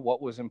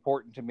what was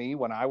important to me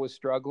when I was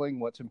struggling,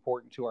 what's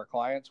important to our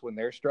clients when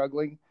they're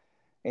struggling,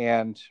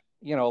 and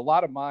a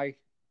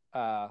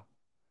uh,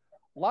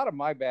 lot of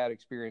my bad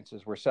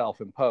experiences were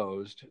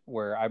self-imposed,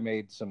 where I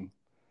made some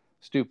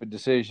stupid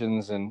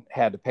decisions and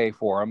had to pay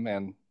for them,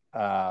 and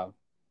uh,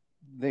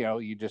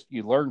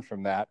 you learn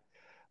from that.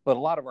 But a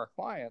lot of our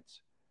clients,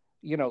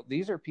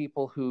 these are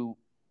people who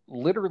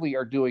literally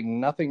are doing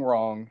nothing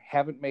wrong,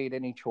 haven't made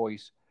any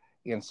choice,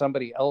 and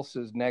somebody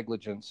else's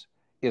negligence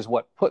is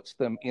what puts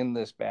them in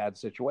this bad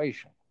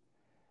situation.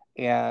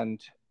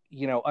 And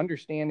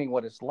understanding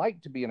what it's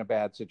like to be in a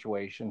bad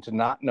situation, to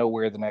not know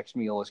where the next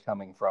meal is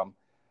coming from,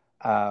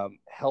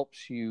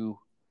 helps you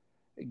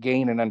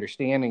gain an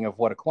understanding of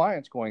what a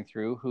client's going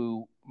through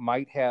who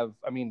might have,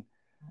 I mean,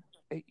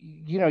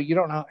 you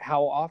don't know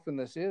how often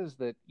this is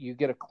that you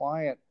get a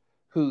client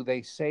who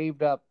they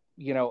saved up,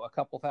 a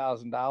couple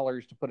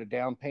 $1,000s to put a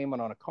down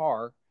payment on a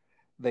car.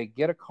 They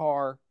get a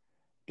car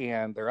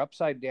and they're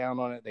upside down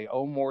on it. They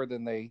owe more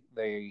than than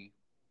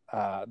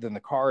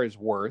the car is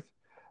worth,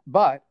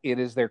 but it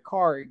is their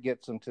car. It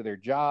gets them to their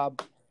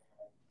job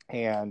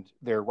and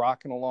they're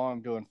rocking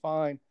along doing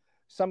fine.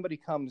 Somebody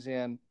comes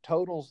in,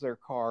 totals their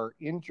car,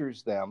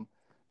 injures them.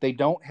 They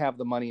don't have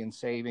the money in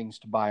savings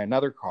to buy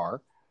another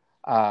car.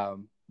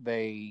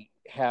 They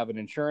have an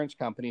insurance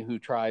company who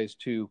tries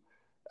to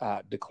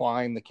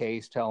decline the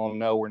case, tell them,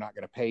 no, we're not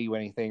going to pay you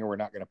anything, or we're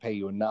not going to pay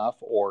you enough,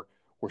 or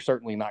we're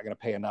certainly not going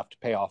to pay enough to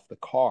pay off the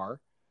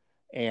car.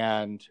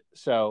 And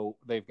so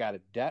they've got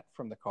a debt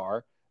from the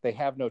car. They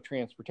have no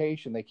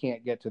transportation. They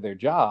can't get to their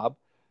job.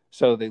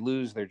 So they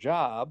lose their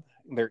job.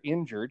 They're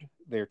injured.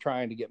 They're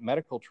trying to get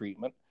medical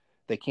treatment.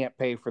 They can't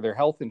pay for their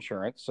health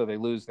insurance. So they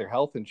lose their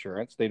health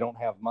insurance. They don't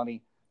have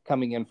money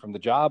coming in from the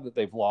job that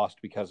they've lost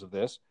because of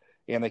this,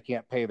 and they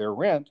can't pay their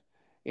rent.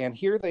 And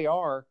here they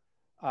are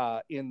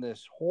in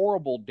this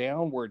horrible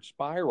downward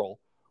spiral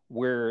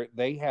where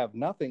they have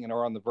nothing and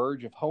are on the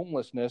verge of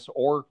homelessness,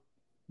 or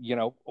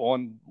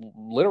on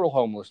literal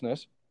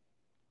homelessness,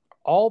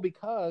 all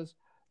because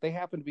they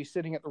happen to be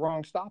sitting at the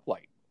wrong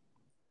stoplight.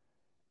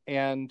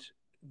 And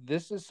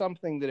this is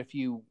something that if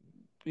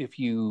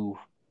you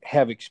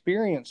have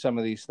experienced some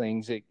of these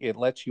things, it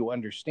lets you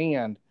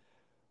understand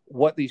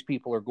what these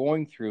people are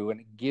going through,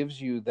 and it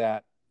gives you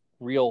that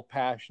real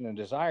passion and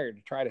desire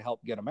to try to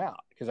help get them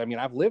out. Because I mean,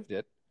 I've lived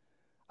it.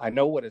 I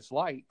know what it's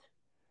like.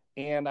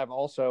 And I've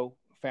also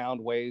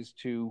found ways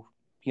to,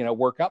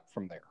 work up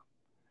from there.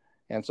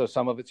 And so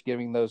some of it's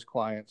giving those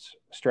clients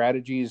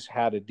strategies,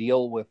 how to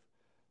deal with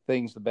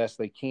things the best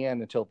they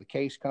can until the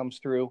case comes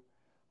through,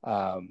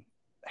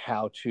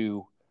 how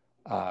to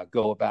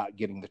go about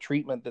getting the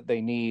treatment that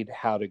they need,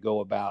 how to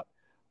go about,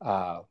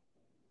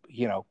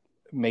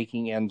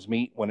 making ends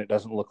meet when it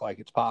doesn't look like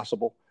it's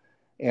possible.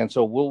 And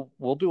so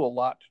we'll do a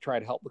lot to try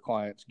to help the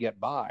clients get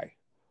by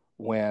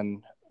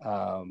when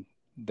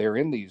they're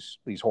in these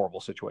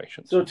horrible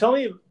situations. So tell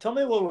me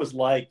what it was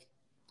like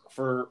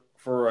for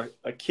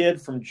a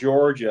kid from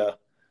Georgia.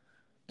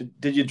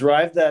 Did you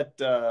drive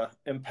that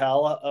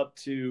Impala up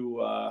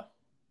to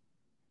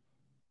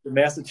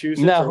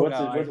Massachusetts? No,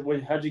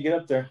 how'd you get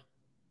up there?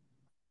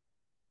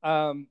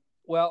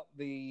 Well,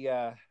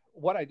 the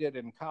what I did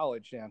in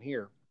college down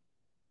here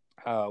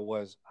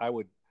was I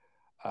would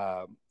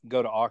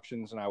go to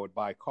auctions and I would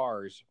buy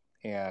cars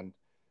and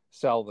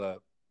sell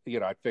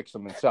I'd fix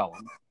them and sell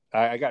them.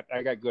 I got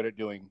good at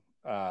doing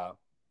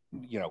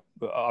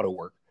auto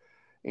work,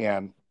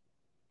 and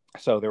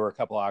so there were a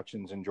couple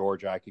auctions in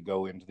Georgia. I could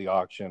go into the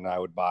auction. I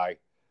would buy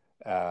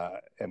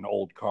an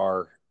old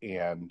car,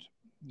 and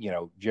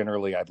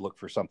generally I'd look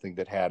for something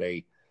that had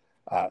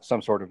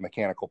some sort of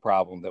mechanical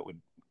problem that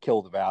would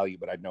kill the value,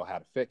 but I'd know how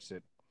to fix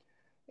it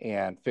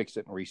and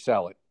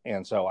resell it.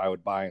 And so I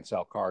would buy and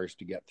sell cars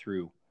to get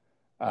through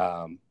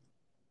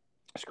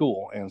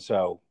school. And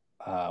so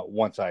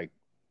once I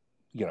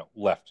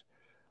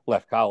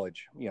left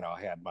college,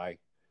 I had my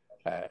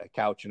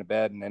couch and a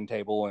bed and end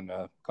table and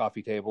a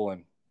coffee table,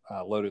 and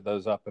loaded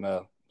those up in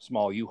a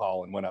small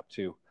U-Haul and went up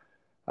to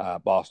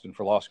Boston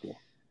for law school.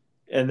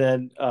 And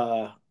then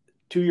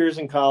 2 years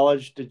in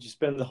college. Did you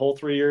spend the whole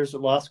 3 years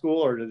at law school,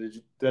 or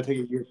did that take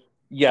a year?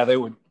 Yeah, they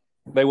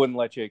wouldn't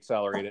let you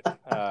accelerate it.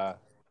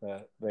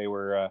 They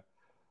were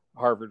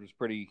Harvard was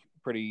pretty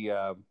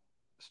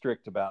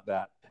strict about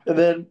that. And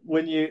then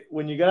when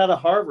you got out of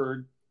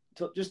Harvard,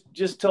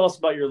 just tell us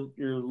about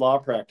your law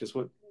practice.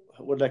 What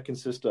did that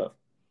consist of?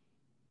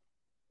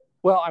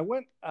 Well, I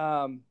went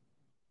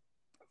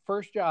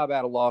first job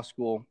out of law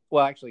school.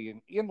 Well,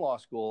 actually, in law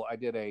school, I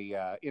did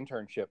a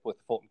internship with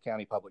the Fulton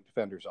County Public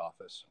Defender's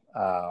Office.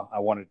 I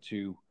wanted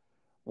to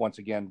once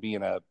again be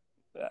in a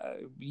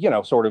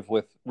sort of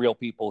with real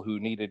people who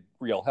needed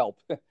real help,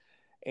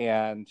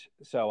 and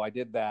so I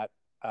did that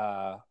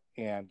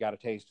and got a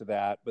taste of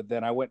that. But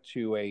then I went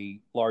to a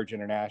large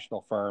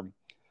international firm,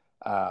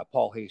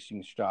 Paul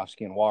Hastings,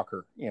 Jofsky and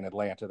Walker in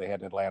Atlanta. They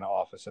had an Atlanta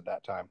office at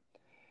that time,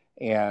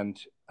 and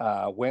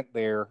went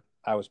there.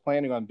 I was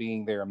planning on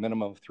being there a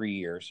minimum of 3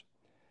 years.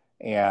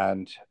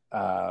 And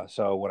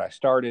so when I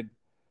started,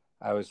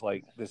 I was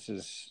like, this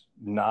is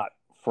not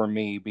for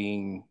me,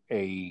 being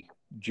a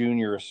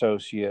junior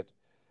associate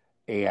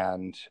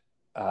and,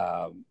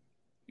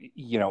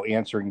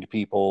 answering to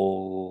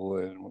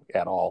people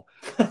at all.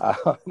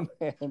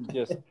 And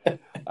just,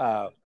 and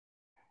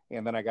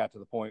then I got to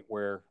the point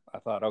where I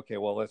thought, okay,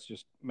 well, let's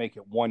just make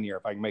it 1 year.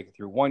 If I can make it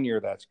through 1 year,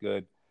 that's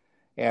good.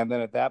 And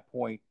then at that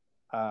point,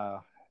 I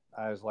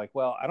was like,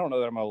 well, I don't know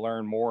that I'm going to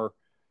learn more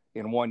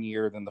in 1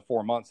 year than the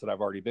 4 months that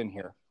I've already been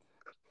here.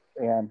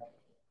 And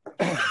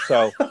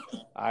so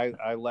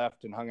I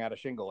left and hung out a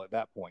shingle at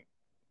that point,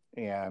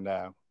 and,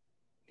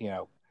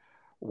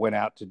 went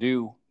out to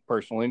do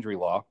personal injury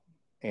law.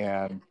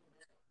 And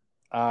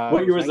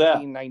what year was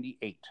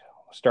 1998.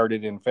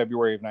 Started in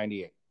February of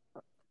 98.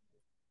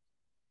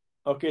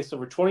 Okay, so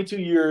for 22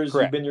 years,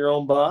 Correct. You've been your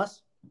own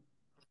boss.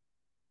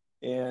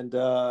 And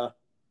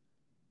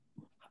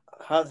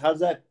how's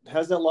that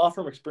law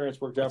firm experience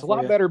worked out? It's a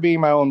lot better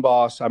being my own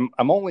boss. I'm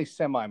only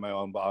semi my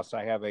own boss.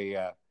 I have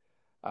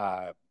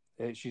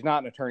she's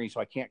not an attorney,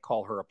 so I can't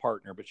call her a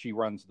partner, but she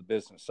runs the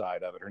business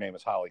side of it. Her name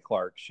is Holly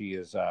Clark. She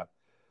is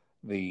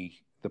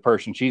the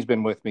person. She's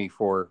been with me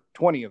for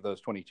 20 of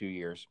those 22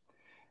 years,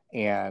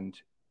 and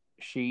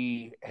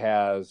she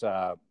has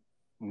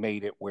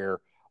made it where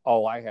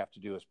all I have to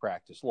do is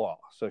practice law.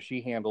 So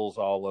she handles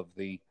all of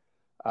the,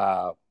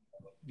 a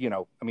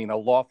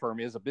law firm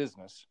is a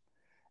business,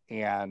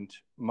 and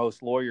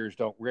most lawyers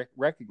don't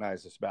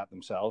recognize this about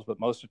themselves, but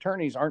most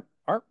attorneys aren't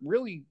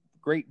really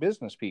great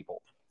business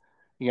people,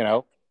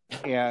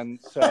 and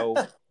so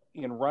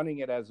in running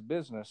it as a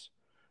business,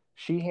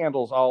 she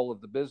handles all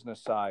of the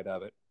business side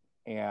of it,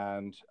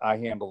 and I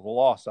handle the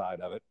law side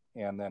of it.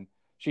 And then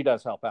she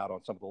does help out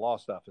on some of the law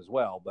stuff as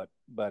well, but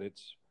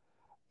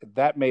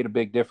that made a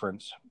big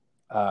difference,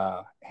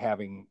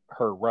 having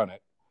her run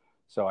it.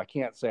 So I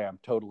can't say I'm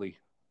totally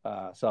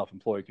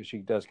self-employed, because she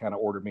does kind of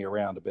order me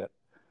around a bit.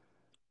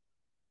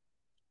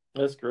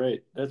 That's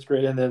great.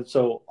 And then,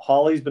 so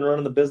Holly's been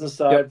running the business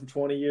side for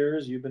 20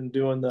 years. You've been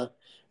doing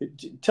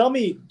tell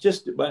me,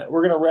 we're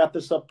going to wrap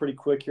this up pretty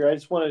quick here. I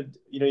just wanted,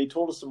 you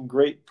told us some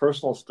great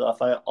personal stuff.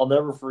 I'll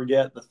never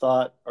forget the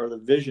thought or the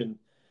vision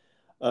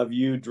of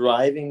you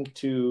driving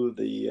to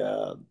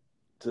the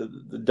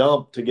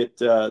dump to get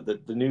the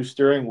new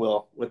steering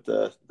wheel with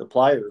the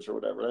pliers or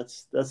whatever.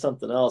 That's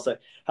something else.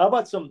 How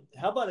about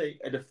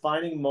a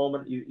defining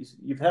moment?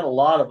 You've had a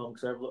lot of them,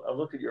 because I've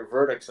looked at your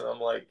verdicts and I'm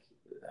like,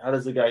 how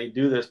does the guy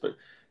do this? But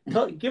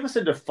give us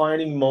a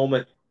defining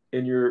moment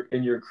in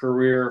your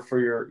career for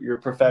your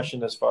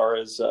profession, as far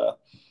as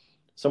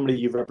somebody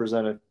you've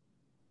represented.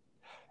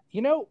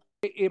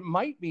 It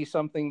might be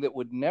something that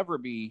would never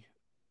be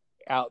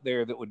out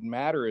there that would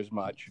matter as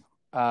much.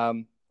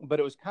 But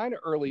it was kind of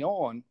early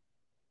on,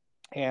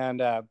 and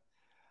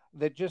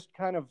that just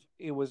kind of,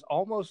 it was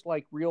almost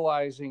like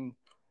realizing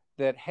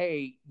that,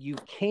 hey, you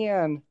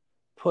can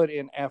put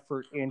in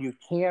effort and you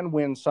can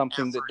win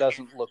something that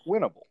doesn't look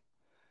winnable.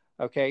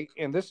 Okay.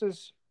 And this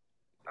is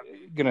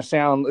going to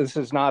sound, this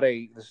is not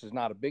a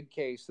big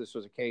case. This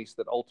was a case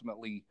that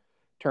ultimately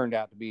turned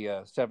out to be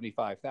a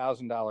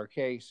 $75,000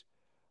 case,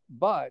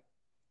 but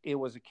it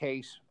was a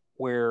case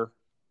where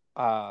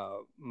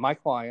my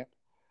client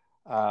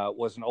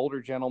was an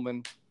older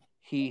gentleman.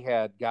 He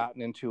had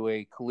gotten into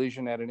a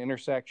collision at an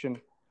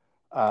intersection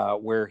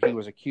where he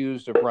was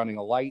accused of running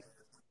a light,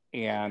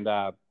 and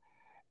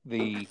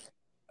he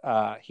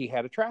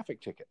had a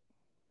traffic ticket.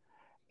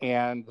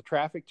 And the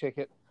traffic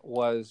ticket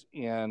was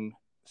in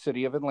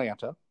city of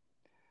Atlanta,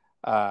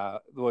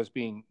 was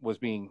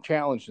being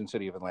challenged in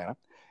city of Atlanta,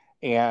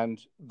 and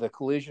the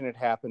collision had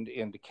happened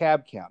in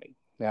DeKalb County.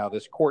 Now,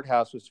 this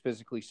courthouse was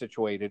physically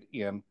situated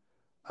in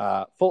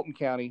Fulton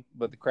County,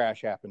 but the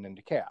crash happened in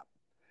DeKalb.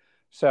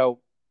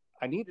 So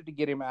I needed to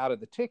get him out of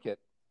the ticket,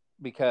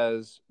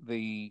 because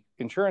the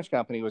insurance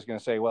company was going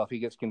to say, well, if he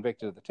gets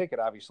convicted of the ticket,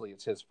 obviously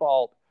it's his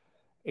fault,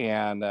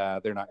 and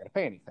they're not going to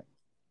pay anything.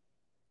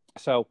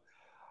 So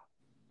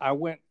I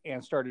went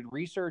and started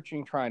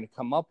researching, trying to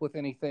come up with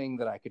anything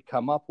that I could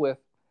come up with.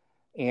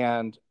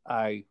 And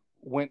I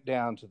went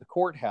down to the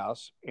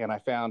courthouse, and I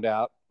found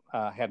out,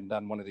 hadn't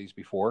done one of these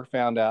before,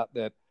 found out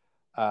that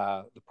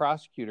the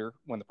prosecutor,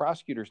 when the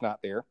prosecutor's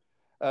not there,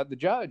 the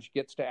judge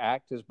gets to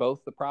act as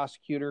both the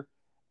prosecutor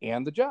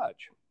and the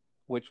judge,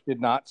 which did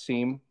not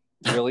seem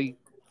really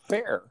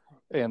fair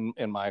in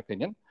my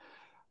opinion,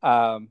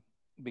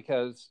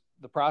 because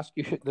the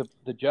prosecutor,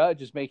 the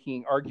judge is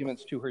making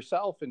arguments to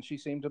herself, and she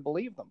seemed to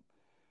believe them.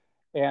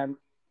 And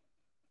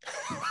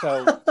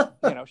so,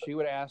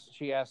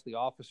 she asked the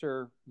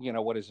officer,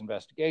 what his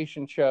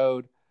investigation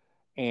showed.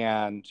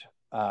 And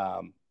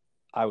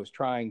I was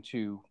trying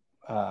to,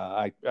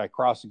 I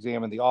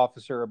cross-examined the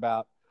officer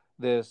about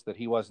this, that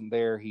he wasn't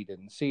there. He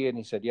didn't see it. And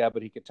he said, yeah,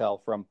 but he could tell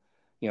from,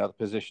 the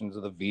positions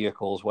of the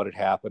vehicles, what had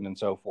happened, and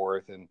so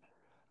forth. And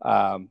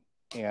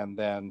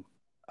then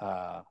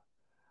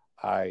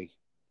I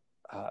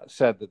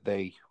said that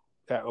they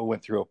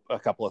went through a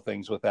couple of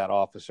things with that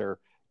officer,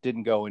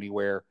 didn't go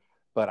anywhere,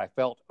 but I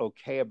felt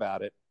okay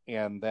about it.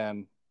 And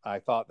then I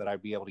thought that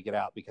I'd be able to get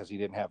out because he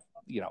didn't have,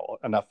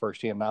 enough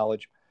firsthand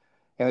knowledge.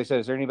 And they said,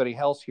 "Is there anybody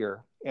else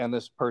here?" And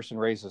this person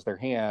raises their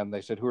hand.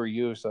 They said, "Who are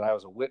you?" I said, "I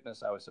was a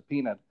witness. I was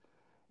subpoenaed."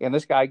 And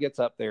this guy gets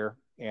up there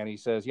and he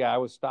says, "Yeah, I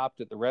was stopped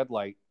at the red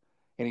light."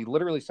 And he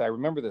literally said, I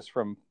remember this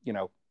from,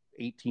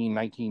 18,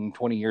 19,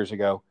 20 years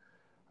ago.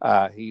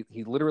 He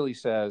literally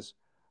says,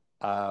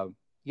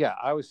 "Yeah,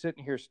 I was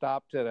sitting here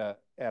stopped at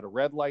a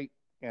red light,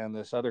 and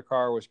this other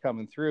car was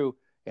coming through,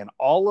 and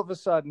all of a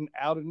sudden,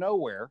 out of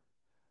nowhere,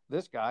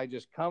 this guy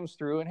just comes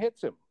through and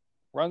hits him,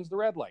 runs the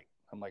red light."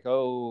 I'm like,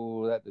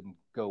 "Oh, that didn't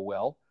go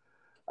well."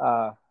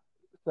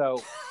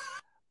 So,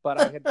 but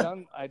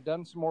I'd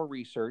done some more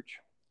research,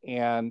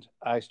 and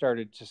I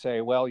started to say,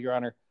 "Well, Your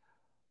Honor,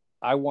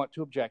 I want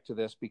to object to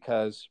this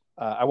because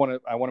I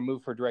want to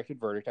move for a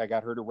directed verdict." I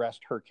got her to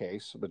rest her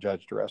case, the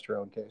judge to rest her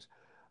own case,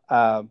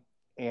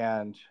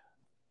 and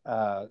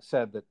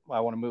said that I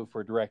want to move for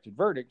a directed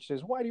verdict. She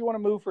says, "Why do you want to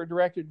move for a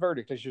directed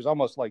verdict?" And she was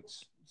almost like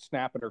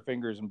snapping her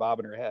fingers and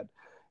bobbing her head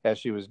as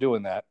she was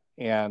doing that.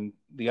 And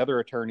the other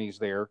attorneys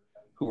there,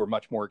 who were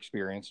much more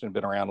experienced and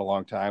been around a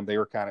long time, they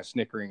were kind of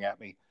snickering at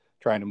me,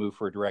 trying to move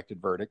for a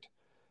directed verdict.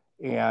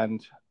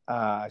 And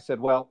I said,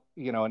 "Well,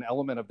 an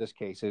element of this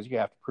case is you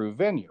have to prove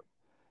venue."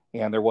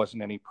 And there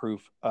wasn't any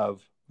proof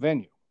of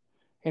venue.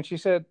 And she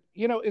said,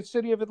 "It's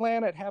City of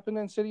Atlanta. It happened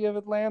in City of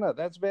Atlanta.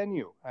 That's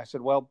venue." I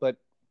said, "Well, but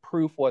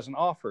proof wasn't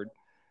offered."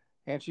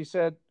 And she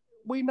said,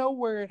 "We know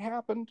where it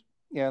happened."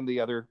 And the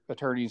other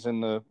attorneys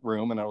in the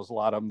room, and there was a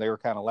lot of them, they were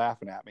kind of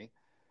laughing at me.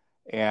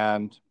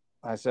 And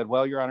I said,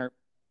 "Well, Your Honor,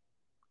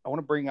 I want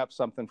to bring up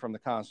something from the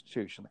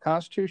Constitution. The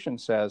Constitution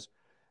says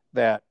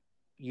that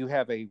you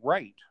have a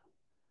right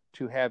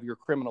to have your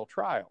criminal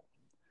trial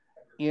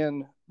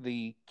in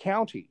the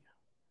county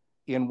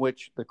in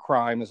which the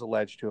crime is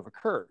alleged to have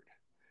occurred.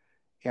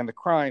 And the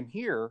crime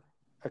here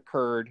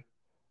occurred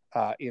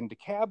in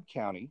DeKalb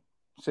County,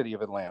 City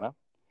of Atlanta,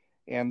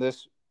 and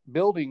this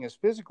building is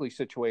physically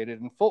situated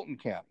in Fulton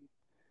County."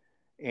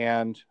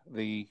 And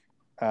the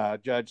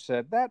judge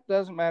said, "That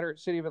doesn't matter.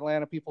 It's City of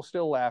Atlanta." People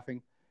still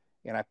laughing.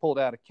 And I pulled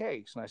out a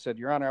case and I said,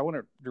 "Your Honor, I want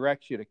to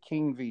direct you to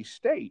King v.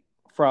 State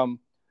from,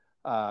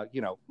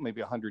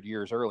 maybe 100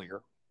 years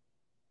earlier."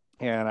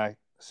 And I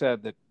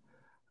said that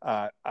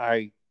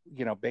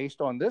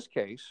based on this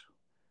case,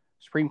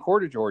 Supreme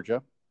Court of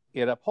Georgia,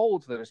 it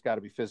upholds that it's got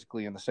to be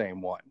physically in the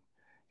same one.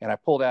 And I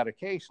pulled out a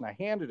case and I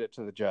handed it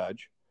to the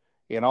judge,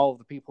 and all of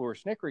the people who were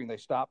snickering, they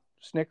stopped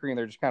snickering.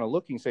 They're just kind of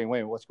looking, saying,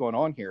 "Wait, what's going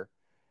on here?"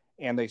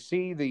 And they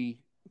see the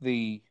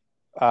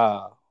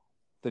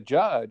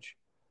judge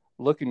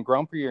looking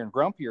grumpier and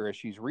grumpier as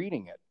she's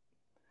reading it.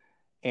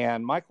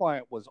 And my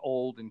client was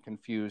old and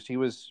confused. He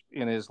was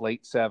in his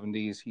late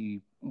 70s.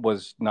 He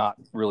was not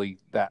really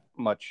that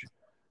much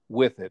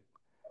with it.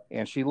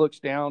 And she looks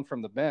down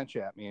from the bench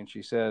at me and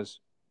she says,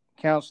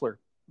 "Counselor,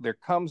 there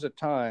comes a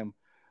time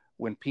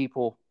when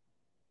people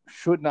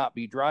should not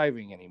be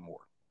driving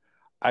anymore.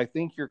 I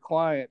think your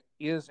client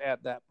is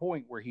at that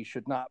point where he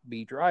should not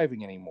be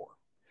driving anymore.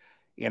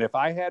 And if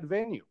I had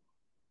venue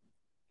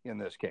in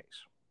this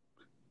case,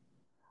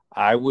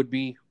 I would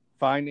be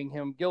finding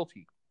him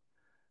guilty.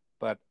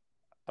 But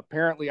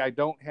apparently I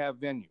don't have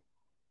venue,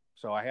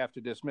 so I have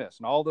to dismiss."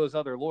 And all those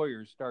other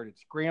lawyers started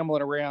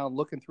scrambling around,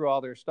 looking through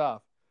all their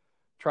stuff,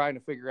 trying to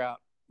figure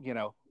out,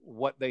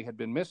 what they had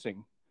been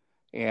missing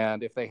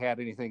and if they had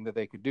anything that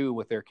they could do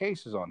with their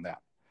cases on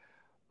that.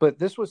 But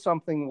this was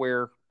something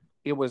where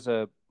it was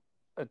a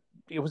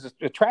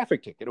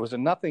traffic ticket. It was a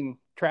nothing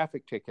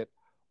traffic ticket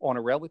on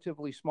a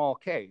relatively small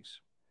case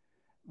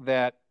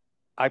that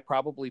I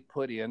probably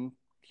put in,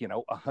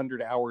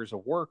 100 hours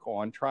of work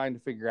on trying to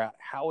figure out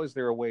how is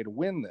there a way to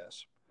win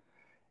this,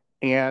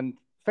 and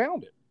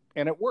found it,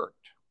 and it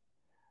worked,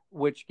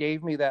 which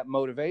gave me that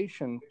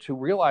motivation to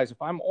realize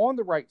if I'm on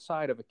the right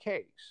side of a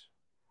case,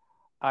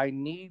 I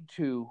need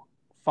to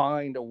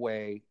find a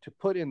way to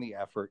put in the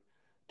effort,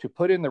 to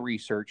put in the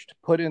research, to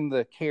put in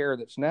the care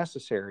that's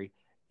necessary,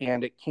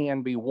 and it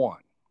can be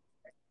won.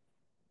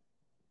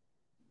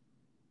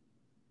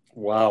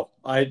 Wow.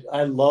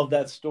 I love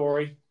that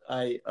story.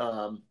 I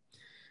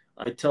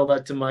tell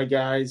that to my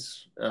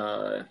guys,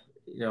 and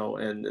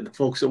the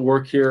folks that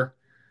work here.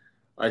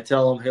 I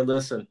tell them, "Hey,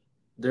 listen,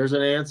 there's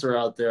an answer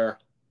out there.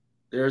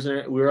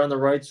 We're on the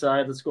right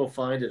side. Let's go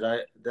find it."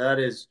 That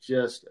is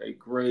just a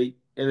great,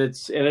 and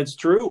it's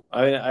true.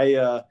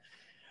 I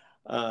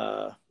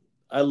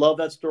love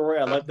that story.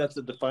 I like that's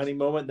a defining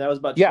moment. That was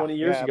about 20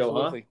 years ago,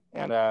 absolutely. Huh?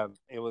 And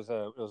it was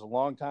a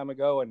long time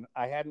ago, and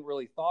I hadn't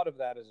really thought of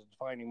that as a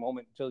defining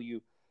moment until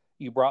you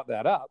brought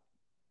that up.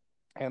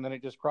 And then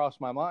it just crossed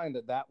my mind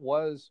that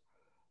was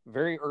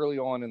very early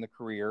on in the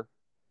career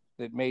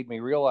that made me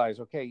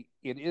realize, okay,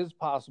 it is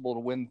possible to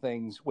win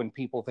things when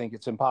people think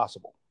it's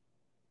impossible.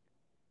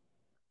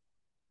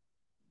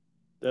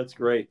 That's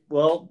great.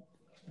 Well,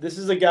 this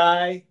is a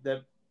guy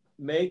that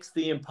makes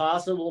the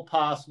impossible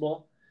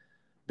possible,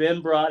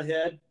 Ben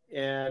Brodhead.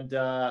 And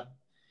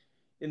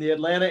in the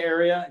Atlanta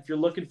area, if you're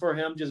looking for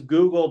him, just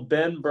Google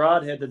Ben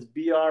Brodhead. That's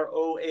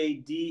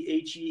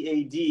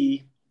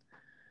Brodhead.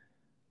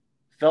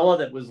 Fella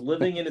that was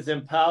living in his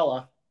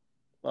Impala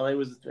while he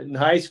was in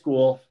high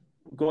school,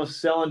 going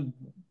selling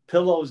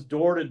pillows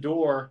door to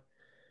door,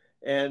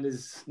 and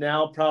is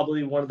now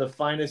probably one of the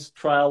finest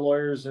trial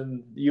lawyers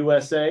in the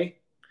USA.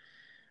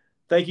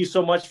 Thank you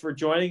so much for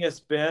joining us,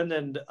 Ben,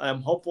 and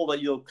I'm hopeful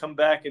that you'll come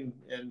back and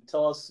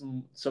tell us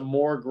some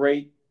more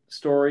great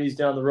stories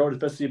down the road,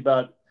 especially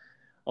about,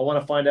 I want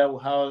to find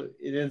out how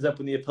it ends up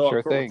in the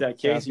appellate court with that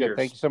case here.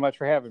 Thank you so much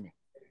for having me.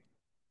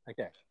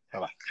 Okay,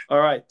 bye-bye. All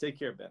right, take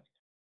care, Ben.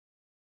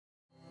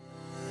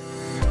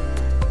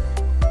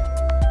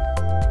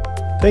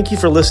 Thank you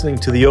for listening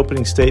to the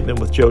opening statement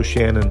with Joe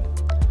Shannon.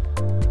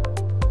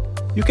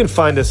 You can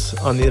find us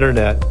on the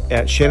internet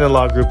at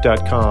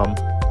shannonlawgroup.com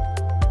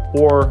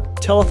or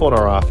telephone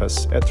our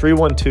office at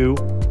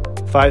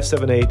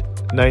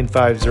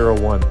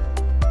 312-578-9501.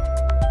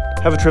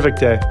 Have a terrific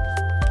day.